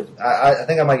 Rob would. I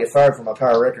think I might get fired from my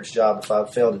Power Records job if I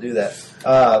fail to do that.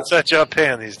 What's that job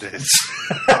paying these days?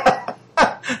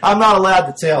 I'm not allowed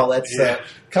to tell. That's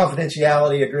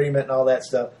confidentiality agreement and all that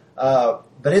stuff. But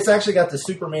it's actually got the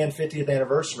Superman 50th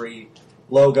anniversary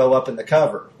logo up in the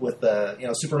cover with the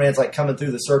Superman's like coming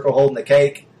through the circle holding the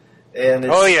cake. And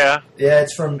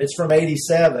it's from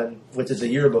 87, which is a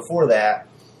year before that.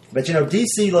 But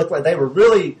DC looked like they were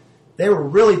really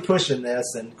pushing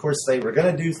this, and of course they were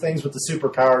going to do things with the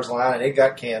Superpowers line, and it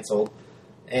got canceled.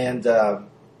 And then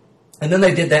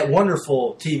they did that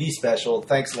wonderful TV special.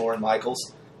 Thanks, Lauren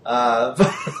Michaels.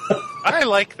 I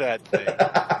like that thing.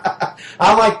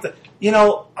 I like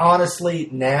honestly,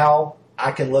 now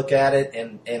I can look at it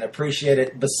and appreciate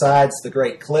it besides the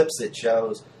great clips it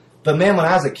shows. But man, when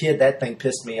I was a kid, that thing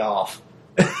pissed me off.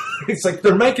 It's like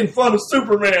they're making fun of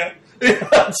Superman.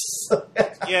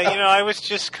 Yeah, I was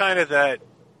just kind of that,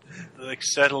 like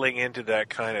settling into that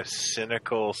kind of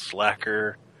cynical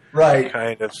slacker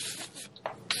kind of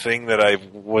thing that I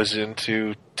was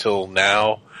into till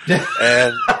now.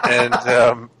 I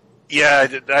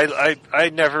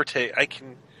never take. I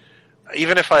can,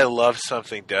 even if I love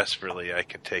something desperately, I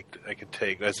can take,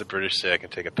 as the British say, I can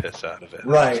take a piss out of it.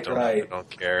 I don't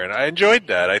care, and I enjoyed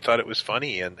that. I thought it was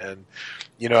funny, and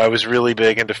I was really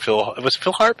big into Phil. Was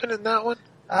Phil Hartman in that one?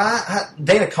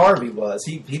 Dana Carvey was.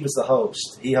 He was the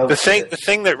host. He hosted the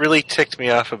thing that really ticked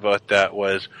me off about that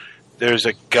was there's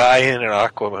a guy in an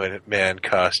Aquaman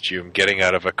costume getting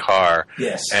out of a car.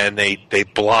 Yes. And they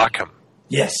block him.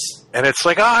 Yes. And it's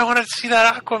like, I want to see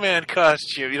that Aquaman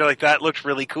costume. That looked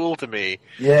really cool to me.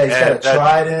 Yeah, he's got a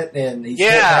trident, and he's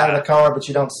getting out of the car, but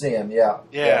you don't see him. Yeah,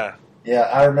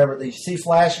 I remember. You see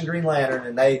Flash and Green Lantern,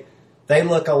 and they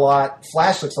look a lot.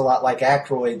 Flash looks a lot like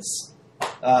Aykroyd's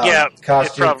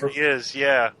costume. It probably is.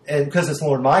 Yeah, and because it's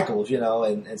Lorne Michaels,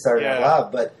 and Saturday Night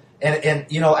Live, but. And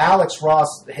Alex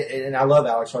Ross, and I love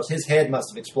Alex Ross, his head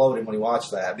must have exploded when he watched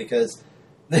that because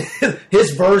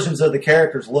his versions of the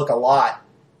characters look a lot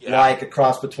like a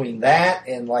cross between that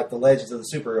and like the Legends of the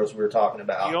Superheroes we were talking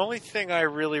about. The only thing I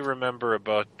really remember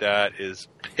about that is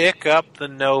pick up the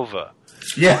Nova.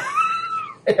 Yeah.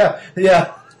 Yeah,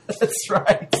 that's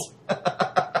right.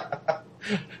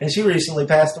 And she recently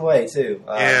passed away too.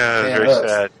 Very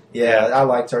sad. Yeah, I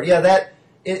liked her. Yeah,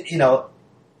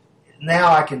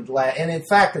 now I can laugh. And in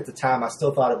fact, at the time, I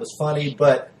still thought it was funny,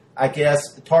 but I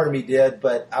guess part of me did.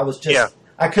 But I was just,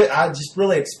 I just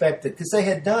really expected, because they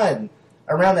had done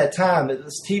around that time.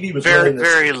 This TV was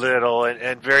very little,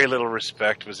 and very little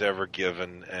respect was ever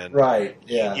given. And right,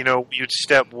 yeah, you'd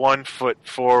step 1 foot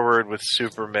forward with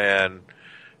Superman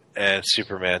and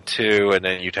Superman 2, and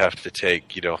then you'd have to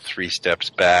take 3 steps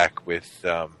back with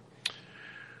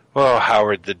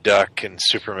Howard the Duck and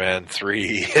Superman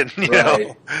 3, and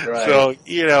right. So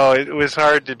it was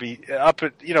hard to be up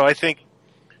at I think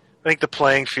the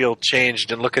playing field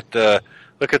changed, and look at the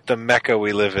mecca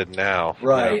we live in now.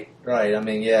 Right. I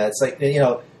mean, yeah, it's like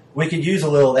we could use a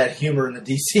little of that humor in the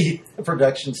DC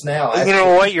productions now. You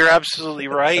know what? You're absolutely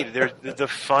right. The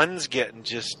fun's getting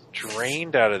just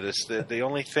drained out of this. The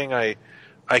only thing I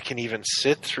can even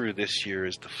sit through this year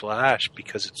is The Flash,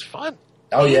 because it's fun.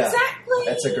 Oh yeah, exactly.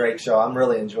 That's a great show. I'm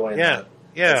really enjoying it.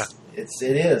 Yeah. It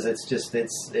is. It's just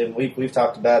and we've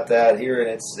talked about that here, and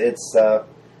it's that's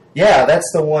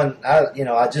the one.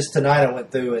 I just tonight I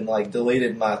went through and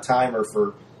deleted my timer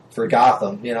for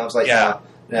Gotham. I was like,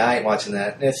 no, I ain't watching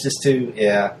that. It's just too.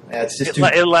 Yeah, it's just too.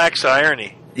 It lacks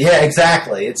irony. Yeah,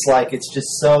 exactly. It's like it's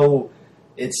so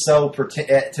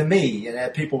to me,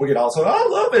 and people would get also, I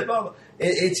love it. Blah, blah.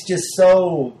 It's just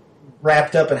so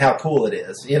wrapped up in how cool it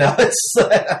is. It's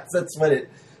that's what it.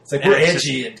 It's like we're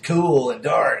edgy and cool and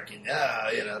dark, and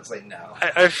it's like no.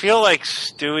 I feel like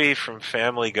Stewie from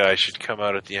Family Guy should come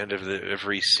out at the end of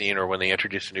every scene, or when they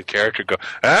introduce a new character, go,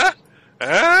 you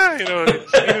know who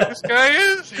this guy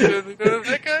is? You know who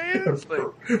that guy is?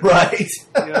 Right.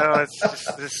 It's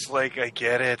just this, I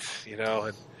get it,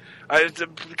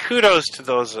 and kudos to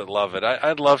those that love it.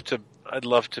 I'd love to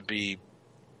be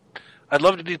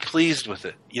pleased with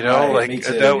it, Right, me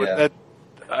too, that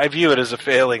I view it as a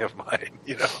failing of mine,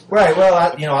 Right. Well,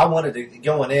 I wanted to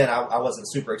going in. I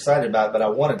wasn't super excited about it, but I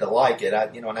wanted to like it.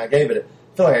 And I gave it.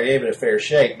 I feel like I gave it a fair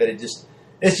shake, but it's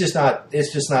just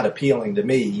not appealing to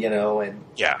me, And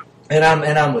yeah. And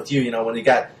I'm with you. When you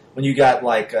got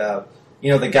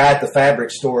the guy at the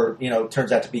fabric store,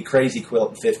 turns out to be Crazy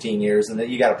Quilt in 15 years, and then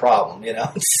you got a problem,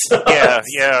 So,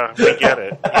 yeah, we get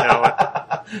it.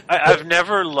 I've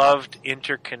never loved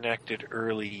interconnected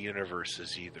early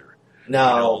universes either.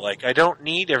 No. I don't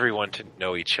need everyone to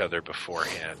know each other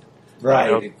beforehand.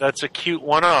 Right. That's a cute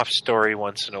one-off story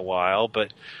once in a while,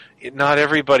 but not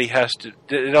everybody has to.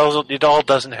 It all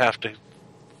doesn't have to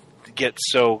get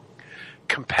so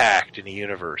compact in a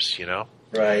universe,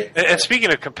 Right. And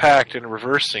speaking of compact and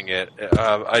reversing it,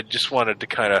 I just wanted to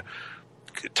kind of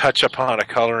touch upon a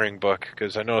coloring book,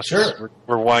 because I know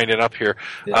we're winding up here.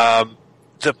 Yeah.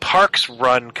 The Parks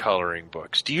Run coloring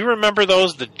books. Do you remember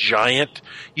those? The giant.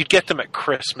 You'd get them at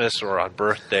Christmas or on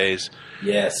birthdays.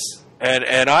 Yes.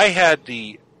 And I had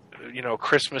the,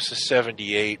 Christmas of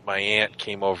 '78. My aunt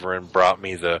came over and brought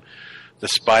me the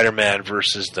Spider-Man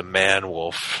versus the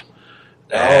Man-Wolf.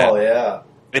 Oh yeah.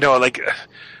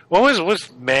 What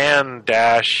was Man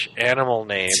dash animal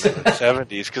name in the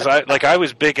 '70s? Because I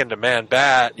was big into Man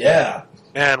Bat. Yeah.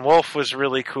 Man Wolf was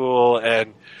really cool,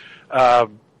 and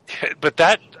but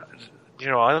that,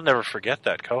 I'll never forget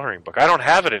that coloring book. I don't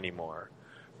have it anymore,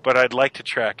 but I'd like to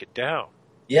track it down.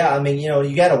 Yeah, I mean,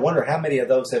 you got to wonder how many of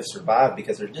those have survived,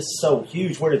 because they're just so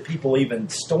huge. Where did people even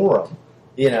store them?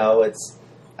 I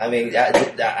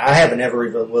haven't ever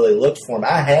even really looked for them.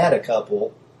 I had a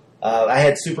couple. I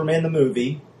had Superman the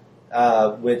movie,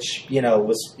 which,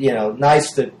 was,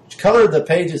 nice to color the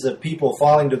pages of people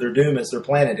falling to their doom as their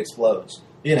planet explodes.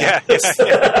 Yeah.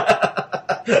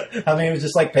 I mean, it was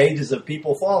just like pages of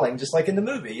people falling, just like in the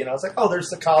movie. It's like, oh, there's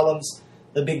the columns.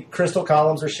 The big crystal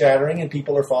columns are shattering, and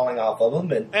people are falling off of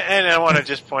them. And I want to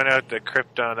just point out that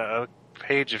a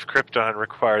page of Krypton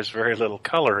requires very little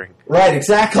coloring. Right,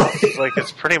 exactly.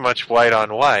 It's pretty much white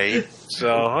on white.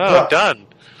 So, done.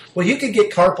 Well, you could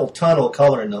get carpal tunnel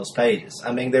coloring those pages.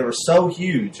 I mean, they were so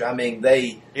huge. I mean,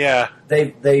 they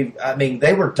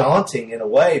were daunting in a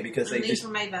way, because these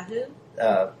were made by who?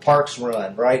 Parks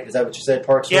Run, right? Is that what you said?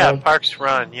 Parks Run? Yeah, Parks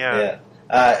Run, yeah.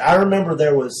 I remember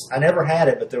I never had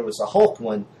it, but there was a Hulk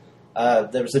one.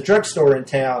 There was a drugstore in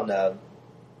town,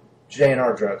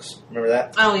 J&R Drugs. Remember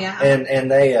that? Oh, yeah.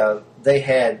 And they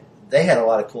had a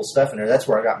lot of cool stuff in there. That's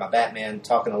where I got my Batman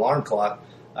talking alarm clock,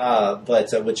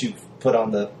 which you put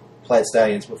on the Plaid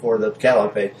Stallions before the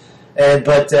catalog page.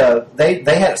 But they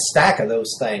had a stack of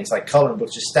those things, like coloring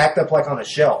books, just stacked up like on a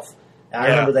shelf. And I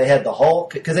remember they had the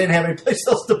Hulk, because they didn't have any place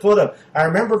else to put them. I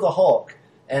remember the Hulk,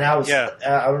 And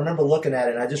I remember looking at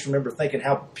it, and I just remember thinking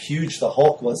how huge the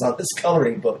Hulk was on this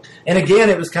coloring book. And again,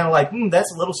 it was kind of like,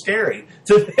 that's a little scary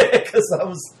to me, because I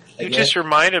was. You just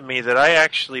reminded me that I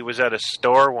actually was at a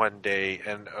store one day,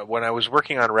 and when I was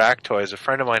working on Rack Toys, a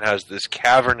friend of mine has this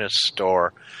cavernous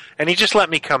store, and he just let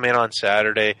me come in on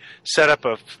Saturday, set up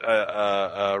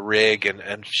a rig,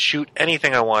 and shoot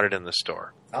anything I wanted in the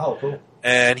store. Oh, cool.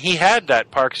 And he had that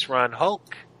Parks Run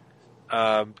Hulk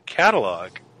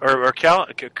catalog, or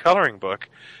coloring book,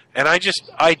 and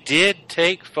I did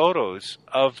take photos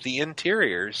of the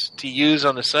interiors to use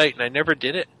on the site, and I never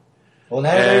did it. Well,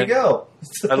 now there you go.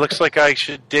 It looks like I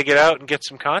should dig it out and get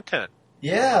some content.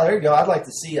 Yeah, there you go. I'd like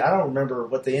to see. I don't remember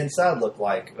what the inside looked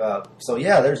like. So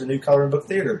yeah, there's a new coloring book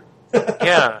theater.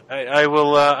 Yeah, I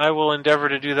will endeavor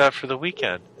to do that for the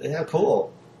weekend. Yeah,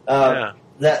 cool. Yeah.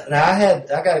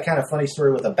 I got a kind of funny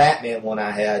story with a Batman one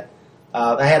I had.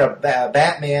 I had a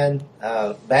Batman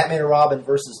and Robin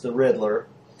versus the Riddler,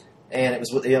 and it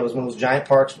was one of those giant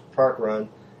park run,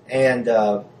 and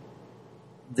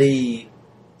the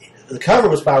cover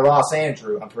was by Ross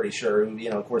Andrew, I'm pretty sure, who,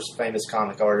 of course, famous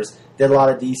comic artist, did a lot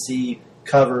of DC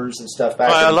covers and stuff back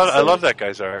then. I love that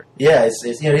guy's art. Yeah,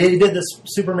 he did this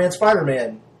Superman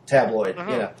Spider-Man tabloid,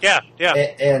 Mm-hmm. Yeah.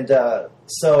 And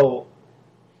so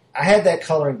I had that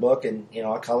coloring book, and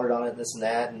I colored on it and this and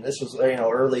that, and this was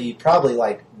early, probably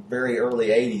like very early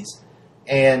 80s.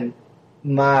 And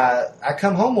I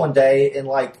come home one day, and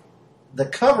like the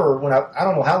cover, when I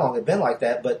don't know how long it'd been like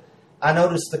that, but I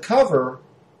noticed the cover,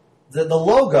 the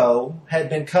logo had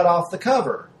been cut off the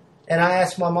cover. And I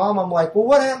asked my mom, I'm like, well,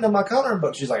 what happened to my coloring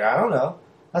book? She's like, I don't know.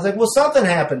 I was like, well, something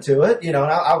happened to it, and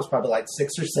I was probably like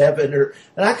 6 or 7,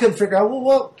 and I couldn't figure out,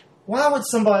 well,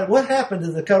 what happened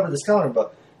to the cover of this coloring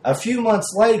book? A few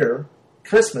months later,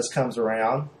 Christmas comes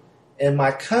around, and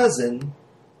my cousin,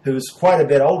 who's quite a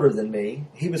bit older than me,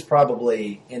 he was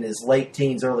probably in his late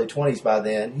teens, early 20s by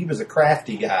then. He was a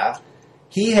crafty guy.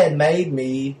 He had made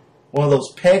me one of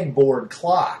those pegboard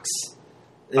clocks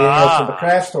from the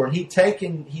craft store, and he'd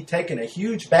taken a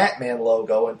huge Batman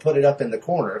logo and put it up in the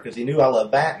corner because he knew I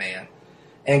loved Batman.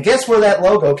 And guess where that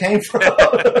logo came from?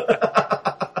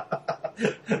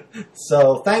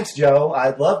 So thanks, Joe.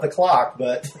 I love the clock,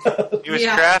 but he was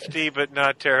crafty, but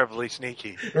not terribly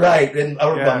sneaky. Right, and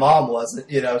my mom wasn't.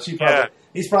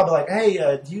 He's probably like,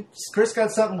 hey, Chris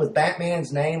got something with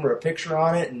Batman's name or a picture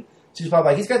on it, and she's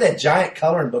probably like, he's got that giant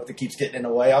coloring book that keeps getting in the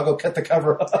way. I'll go cut the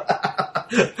cover up.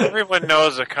 Everyone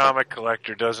knows a comic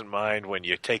collector doesn't mind when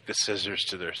you take the scissors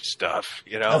to their stuff,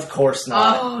 Of course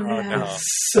not. Oh, no.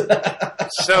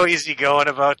 So easy going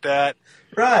about that.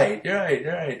 Right,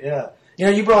 yeah.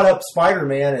 You brought up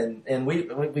Spider-Man, and we've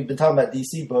been talking about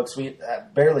DC books. I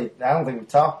don't think we've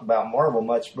talked about Marvel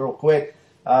much. Real quick,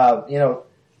 I had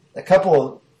a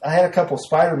couple of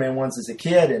Spider-Man ones as a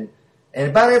kid, and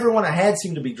about everyone I had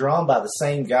seemed to be drawn by the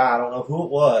same guy. I don't know who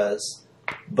it was,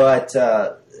 but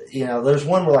there's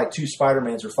one where like two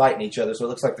Spider-Mans are fighting each other, so it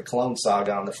looks like the Clone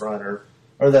Saga on the front, or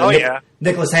the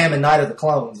Nicholas Hammond Night of the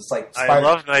Clones. It's like I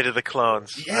love Night of the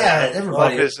Clones. Yeah,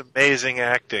 everybody. Love his amazing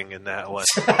acting in that one.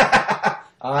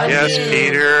 Yes, you.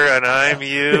 Peter, and I'm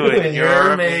you, and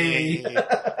you're me.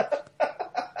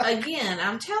 Again,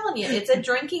 I'm telling you, it's a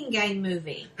drinking game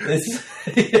movie.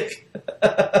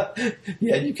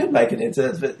 Yeah, you could make it into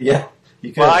it, but yeah,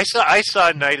 you could. Well, I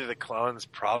saw Night of the Clones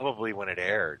probably when it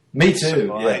aired. Me too.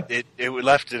 So yeah. It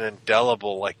left an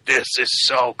indelible, like, this is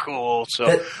so cool.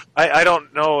 So I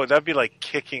don't know. That'd be like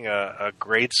kicking a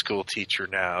grade school teacher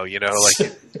now.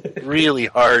 Like really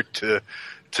hard to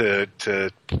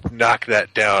knock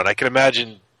that down. I can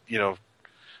imagine,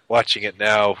 watching it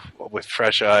now with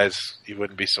fresh eyes, you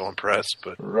wouldn't be so impressed.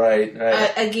 But right.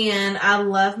 Again, I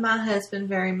love my husband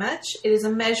very much. It is a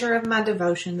measure of my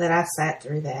devotion that I sat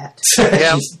through that.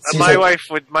 Yeah, my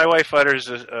wife utters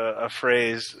a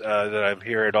phrase that I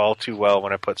hear it all too well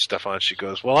when I put stuff on. She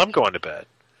goes, "Well, I'm going to bed."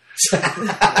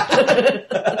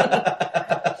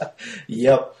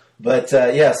 Yep. But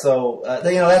so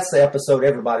that's the episode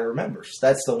everybody remembers.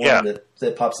 That's the one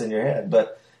that pops in your head.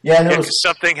 But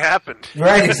something happened.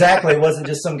 Right, exactly. It wasn't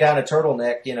just some guy in a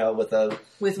turtleneck,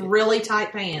 with really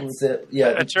tight pants. A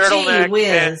turtleneck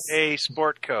and a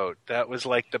sport coat. That was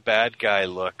like the bad guy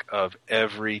look of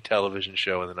every television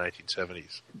show in the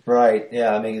 1970s. Right.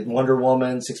 Yeah. I mean, Wonder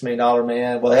Woman, $6 Million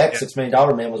Man. Well, heck, $6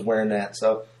 Million Man was wearing that.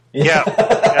 So yeah,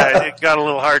 it got a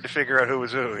little hard to figure out who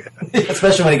was who.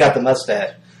 Especially when he got the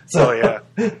mustache. So,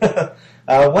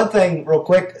 one thing, real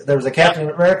quick, there was a Captain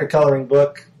America coloring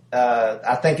book.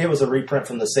 I think it was a reprint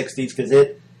from the 60s because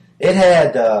it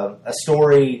had a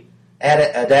story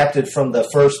adapted from the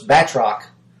first Batroc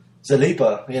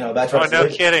Zalipa, Batroc. Oh, no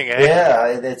Zalipa. kidding, eh? Yeah,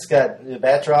 it's got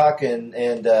Batroc and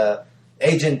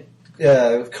Agent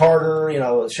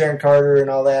Carter, Sharon Carter and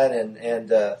all that, and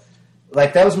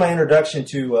that was my introduction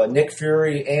to Nick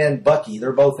Fury and Bucky.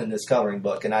 They're both in this coloring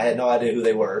book, and I had no idea who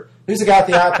they were. Who's the guy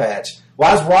with the eye patch?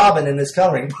 Why is Robin in this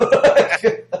coloring book?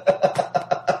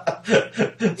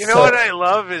 What I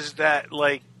love is that,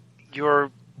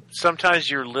 sometimes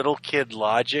your little kid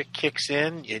logic kicks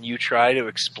in, and you try to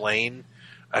explain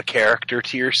a character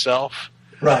to yourself.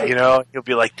 Right. You'll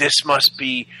be like, this must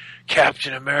be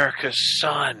Captain America's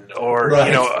son, or,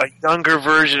 right. A younger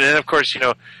version. And, of course,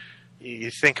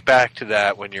 you think back to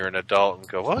that when you're an adult and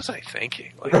go, what was I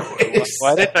thinking? Right.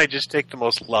 Why didn't I just take the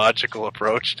most logical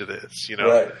approach to this?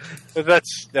 Right. But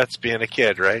that's being a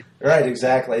kid, right? Right,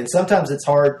 exactly. And sometimes it's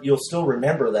hard. You'll still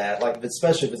remember that,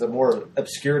 especially if it's a more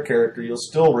obscure character. You'll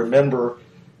still remember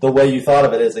the way you thought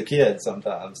of it as a kid.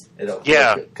 Sometimes it'll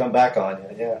come back on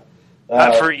you. Yeah.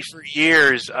 For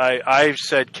years, I've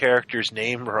said characters'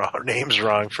 names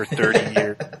wrong for 30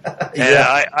 years. And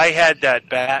yeah. I had that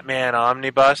Batman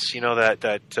omnibus,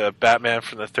 that Batman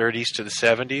from the 30s to the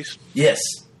 70s. Yes.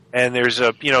 And there's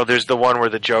the one where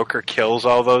the Joker kills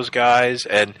all those guys,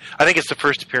 and I think it's the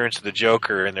first appearance of the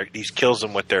Joker, and he kills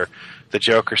them with the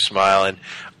Joker smile, and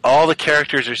all the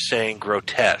characters are saying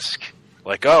grotesque,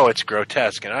 oh, it's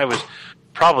grotesque, and I was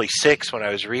probably 6 when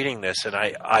I was reading this, and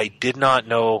I did not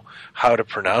know how to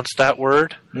pronounce that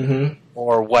word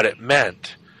or what it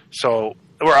meant. So,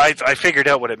 I figured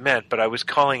out what it meant, but I was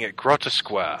calling it grotesque.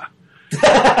 and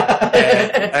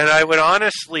I would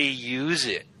honestly use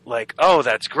it oh,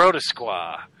 that's grotesque.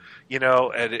 And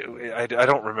I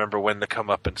don't remember when the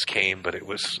comeuppance came, but it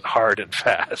was hard and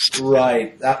fast.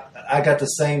 Right. I got the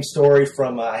same story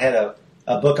from, I had a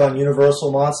book on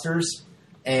Universal Monsters,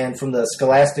 and from the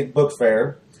Scholastic Book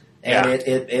Fair, and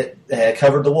it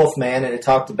covered the Wolfman, and it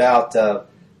talked about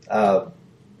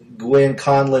Gwen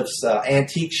Conliff's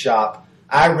antique shop.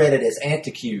 I read it as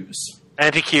Antiques.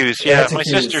 Antiques, yeah. Antiques. My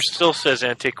sister still says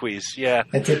Antiques, yeah.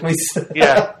 Antiques?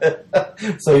 Yeah.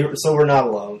 So we're not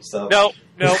alone. So No.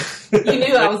 You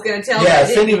knew I was going to tell yeah,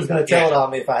 that, Cindy was going to tell it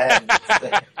on me if I hadn't.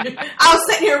 I was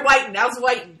sitting here waiting. I was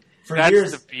waiting.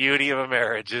 That's the beauty of a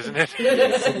marriage, isn't it?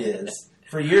 Yes, it is.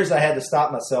 For years, I had to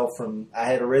stop myself from. I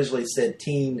had originally said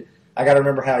teen. I got to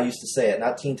remember how I used to say it.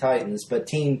 Not Teen Titans, but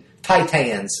Teen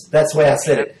Titans. That's the way I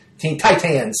said it. Teen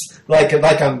Titans. Like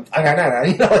I'm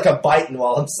biting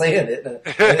while I'm saying it.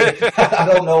 I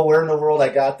don't know where in the world I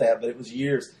got that, but it was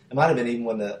years. It might have been even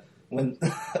when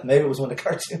maybe it was when the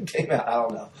cartoon came out. I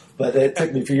don't know, but it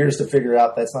took me a few years to figure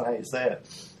out that's not how you say it.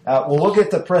 We'll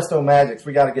get to Presto Magics.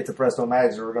 We got to get to Presto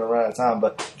Magics, or we're going to run out of time.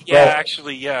 But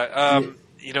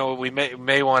we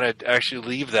may want to actually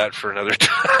leave that for another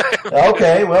time.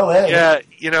 Okay, well,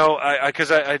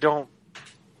 because I don't.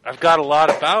 I've got a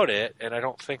lot about it, and I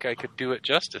don't think I could do it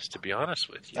justice, to be honest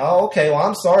with you. Oh, okay. Well,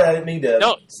 I'm sorry. I didn't mean to.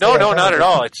 No, not at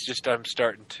all. It's just I'm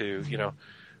starting to,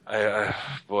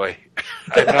 boy,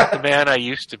 I'm not the man I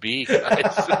used to be.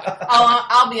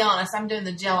 I'll be honest. I'm doing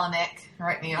the Jelinek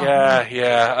right now.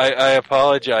 Yeah. I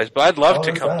apologize, but I'd love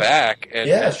to come back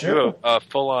and sure. do a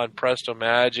full-on Presto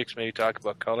Magics, maybe talk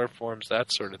about color forms,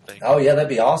 that sort of thing. Oh, yeah, that'd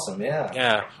be awesome, yeah.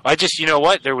 Yeah. I just,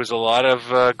 there was a lot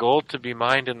of gold to be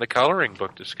mined in the coloring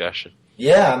book discussion.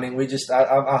 Yeah, I mean,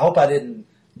 I hope I didn't,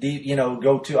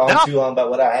 go too long about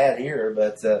what I had here,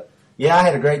 but, I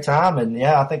had a great time, and,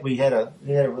 I think we had a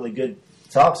really good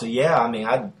talk, so, I mean,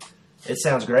 it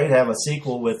sounds great to have a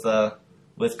sequel with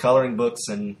coloring books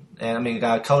and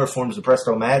color forms of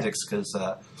Presto Magics, because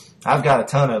I've got a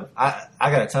ton of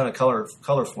color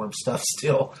form stuff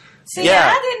still. See,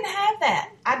 I didn't have that.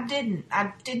 I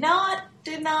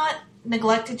did not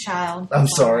neglect a child. I'm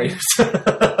sorry.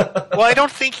 Well, I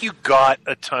don't think you got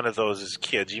a ton of those as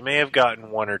kids. You may have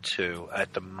gotten one or two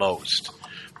at the most.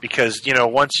 Because,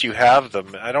 once you have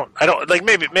them, I don't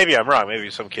maybe I'm wrong. Maybe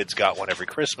some kids got one every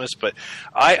Christmas, but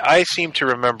I seem to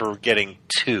remember getting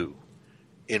 2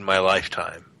 in my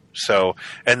lifetime. So,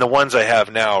 and the ones I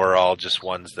have now are all just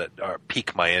ones that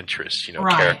pique my interest,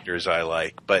 right. Characters I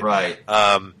like. But, right.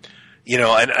 and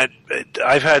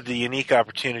I've had the unique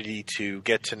opportunity to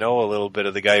get to know a little bit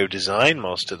of the guy who designed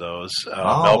most of those,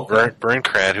 Mel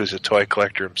Bernkrant, who's a toy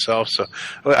collector himself. So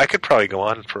I could probably go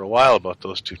on for a while about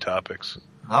those 2 topics.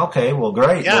 Okay, well,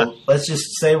 great. Yeah. Well, let's just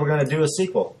say we're going to do a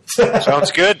sequel.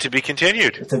 Sounds good. To be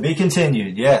continued. To be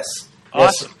continued, yes.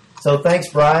 Awesome. Yes. So thanks,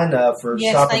 Brian, for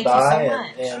stopping by. You so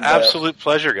much. And absolute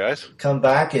pleasure, guys. Come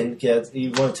back, and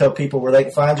you want to tell people where they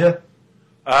can find you?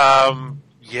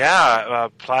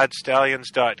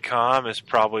 Plaidstallions.com is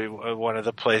probably one of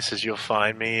the places you'll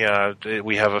find me.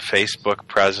 We have a Facebook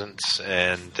presence,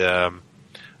 and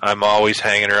I'm always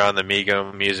hanging around the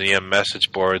Mego Museum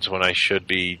message boards when I should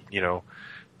be,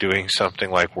 doing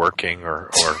something like working or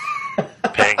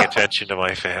paying attention to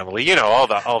my family. All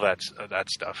that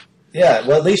stuff. Yeah,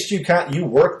 well, at least you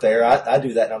work there. I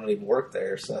do that. And I don't even work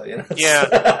there, so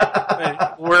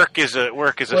Yeah, work is a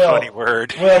funny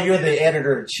word. Well, you're the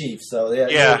editor in chief, so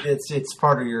yeah. It's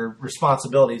part of your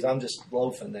responsibilities. I'm just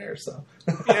loafing there, so.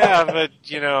 Yeah, but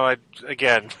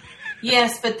again.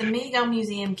 Yes, but the Mego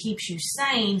Museum keeps you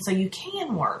sane, so you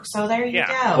can work. So there you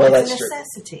go. Well, it's a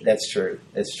necessity. True. That's true.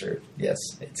 It's true. Yes,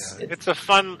 it's a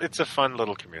fun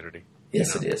little community.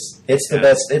 Yes, it is. It's the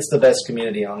best. It's the best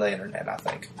community on the internet. I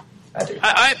think. I do.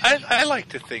 I like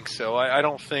to think so. I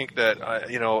don't think that I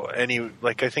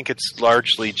think it's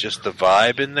largely just the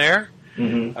vibe in there.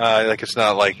 Mm-hmm. It's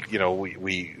not like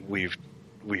we've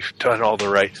done all the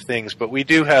right things, but we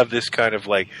do have this kind of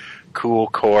like cool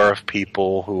core of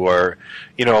people who are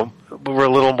we're a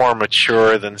little more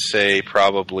mature than say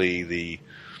probably the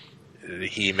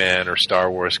He-Man or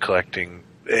Star Wars collecting.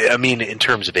 I mean, in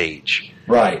terms of age,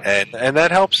 right? And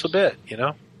that helps a bit,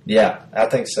 Yeah, I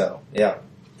think so. Yeah.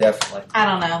 Definitely. I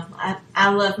don't know. I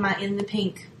love my In the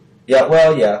Pink. Yeah,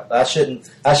 well, yeah. I shouldn't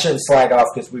slag off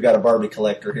because we got a Barbie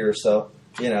collector here, so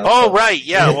Oh, so. right.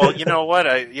 Yeah. Well, you know what?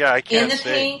 I can't In the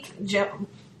say. Pink,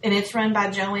 and it's run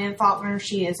by Joanne Faulkner.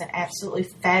 She is an absolutely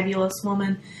fabulous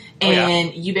woman,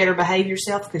 and you better behave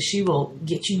yourself because she will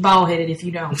get you bald headed if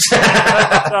you don't.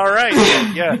 That's all right.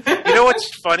 Yeah. You know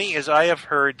what's funny is I have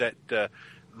heard that.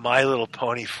 My Little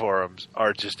Pony forums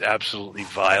are just absolutely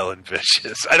vile and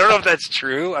vicious. I don't know if that's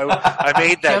true. I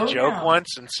made that joke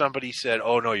once, and somebody said,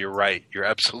 "Oh no, you're right. You're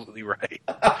absolutely right,"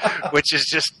 which is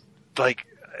just like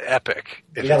epic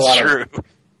if it's true.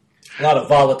 A lot of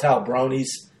volatile bronies.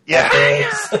 Yeah.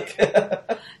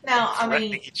 Now, I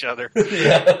mean, each other.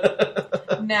 Yeah.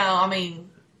 No, I mean,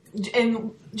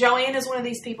 and Joanne is one of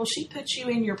these people. She puts you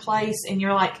in your place, and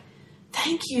you're like,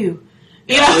 "Thank you,"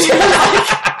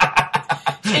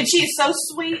 and she's so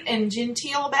sweet and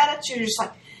genteel about it. You're just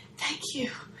like, "Thank you."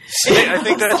 I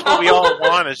think that's what we all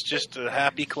want is just a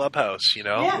happy clubhouse,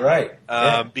 Yeah.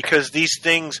 Right. Because these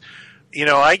things,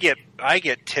 I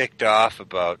get ticked off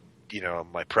about,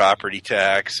 my property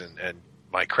tax and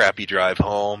my crappy drive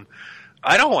home.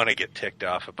 I don't want to get ticked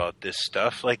off about this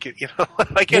stuff. Like, if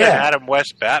I get an Adam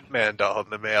West Batman doll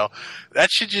in the mail, that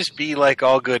should just be like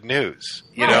all good news,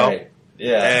 Right.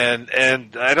 Yeah.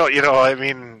 And I don't, I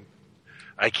mean,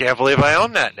 I can't believe I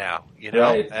own that now,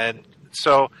 Right. And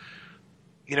so,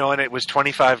 and it was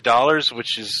 $25,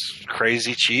 which is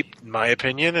crazy cheap in my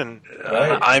opinion, and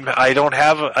Right. I don't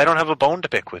have a bone to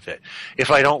pick with it. If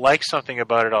I don't like something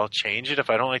about it, I'll change it. If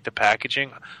I don't like the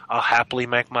packaging, I'll happily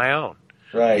make my own.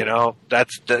 Right.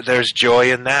 There's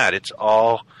joy in that. It's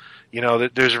all,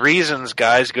 there's reasons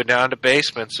guys go down to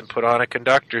basements and put on a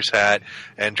conductor's hat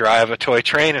and drive a toy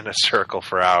train in a circle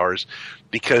for hours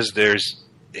because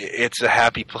it's a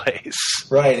happy place.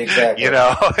 Right, exactly.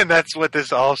 And that's what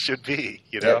this all should be,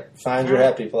 Yep. Find your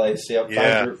happy place. Yep.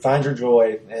 Yeah. Find your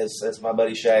joy, as my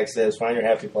buddy Shag says. Find your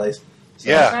happy place. So,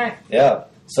 Yeah. Right. Yeah.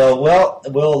 So,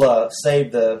 we'll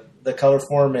save the color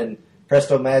form and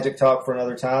Presto Magic talk for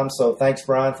another time. So, thanks,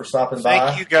 Brian, for stopping by.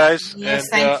 Thank you, guys. Yes, and,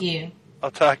 thank you.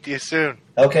 I'll talk to you soon.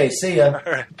 Okay, see ya.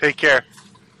 All right. Take care.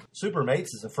 Supermates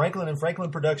is a Franklin & Franklin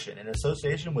production in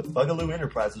association with Bugaloo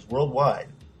Enterprises Worldwide.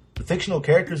 The fictional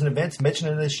characters and events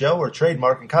mentioned in this show are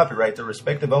trademark and copyright their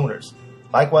respective owners.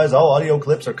 Likewise, all audio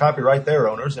clips are copyright their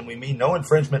owners, and we mean no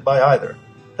infringement by either.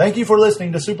 Thank you for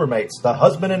listening to Supermates, the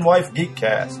husband and wife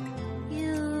Geekcast.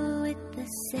 You with the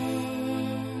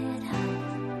sad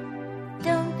heart.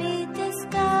 Don't be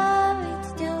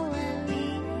discouraged, don't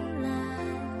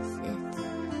realize it's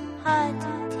hard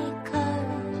to take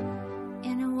courage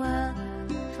in a world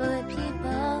full of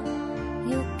people.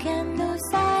 You can lose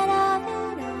sight of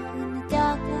it all, and the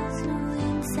darkness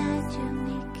inside you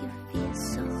make you feel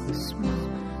so small.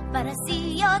 But I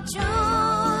see your truth.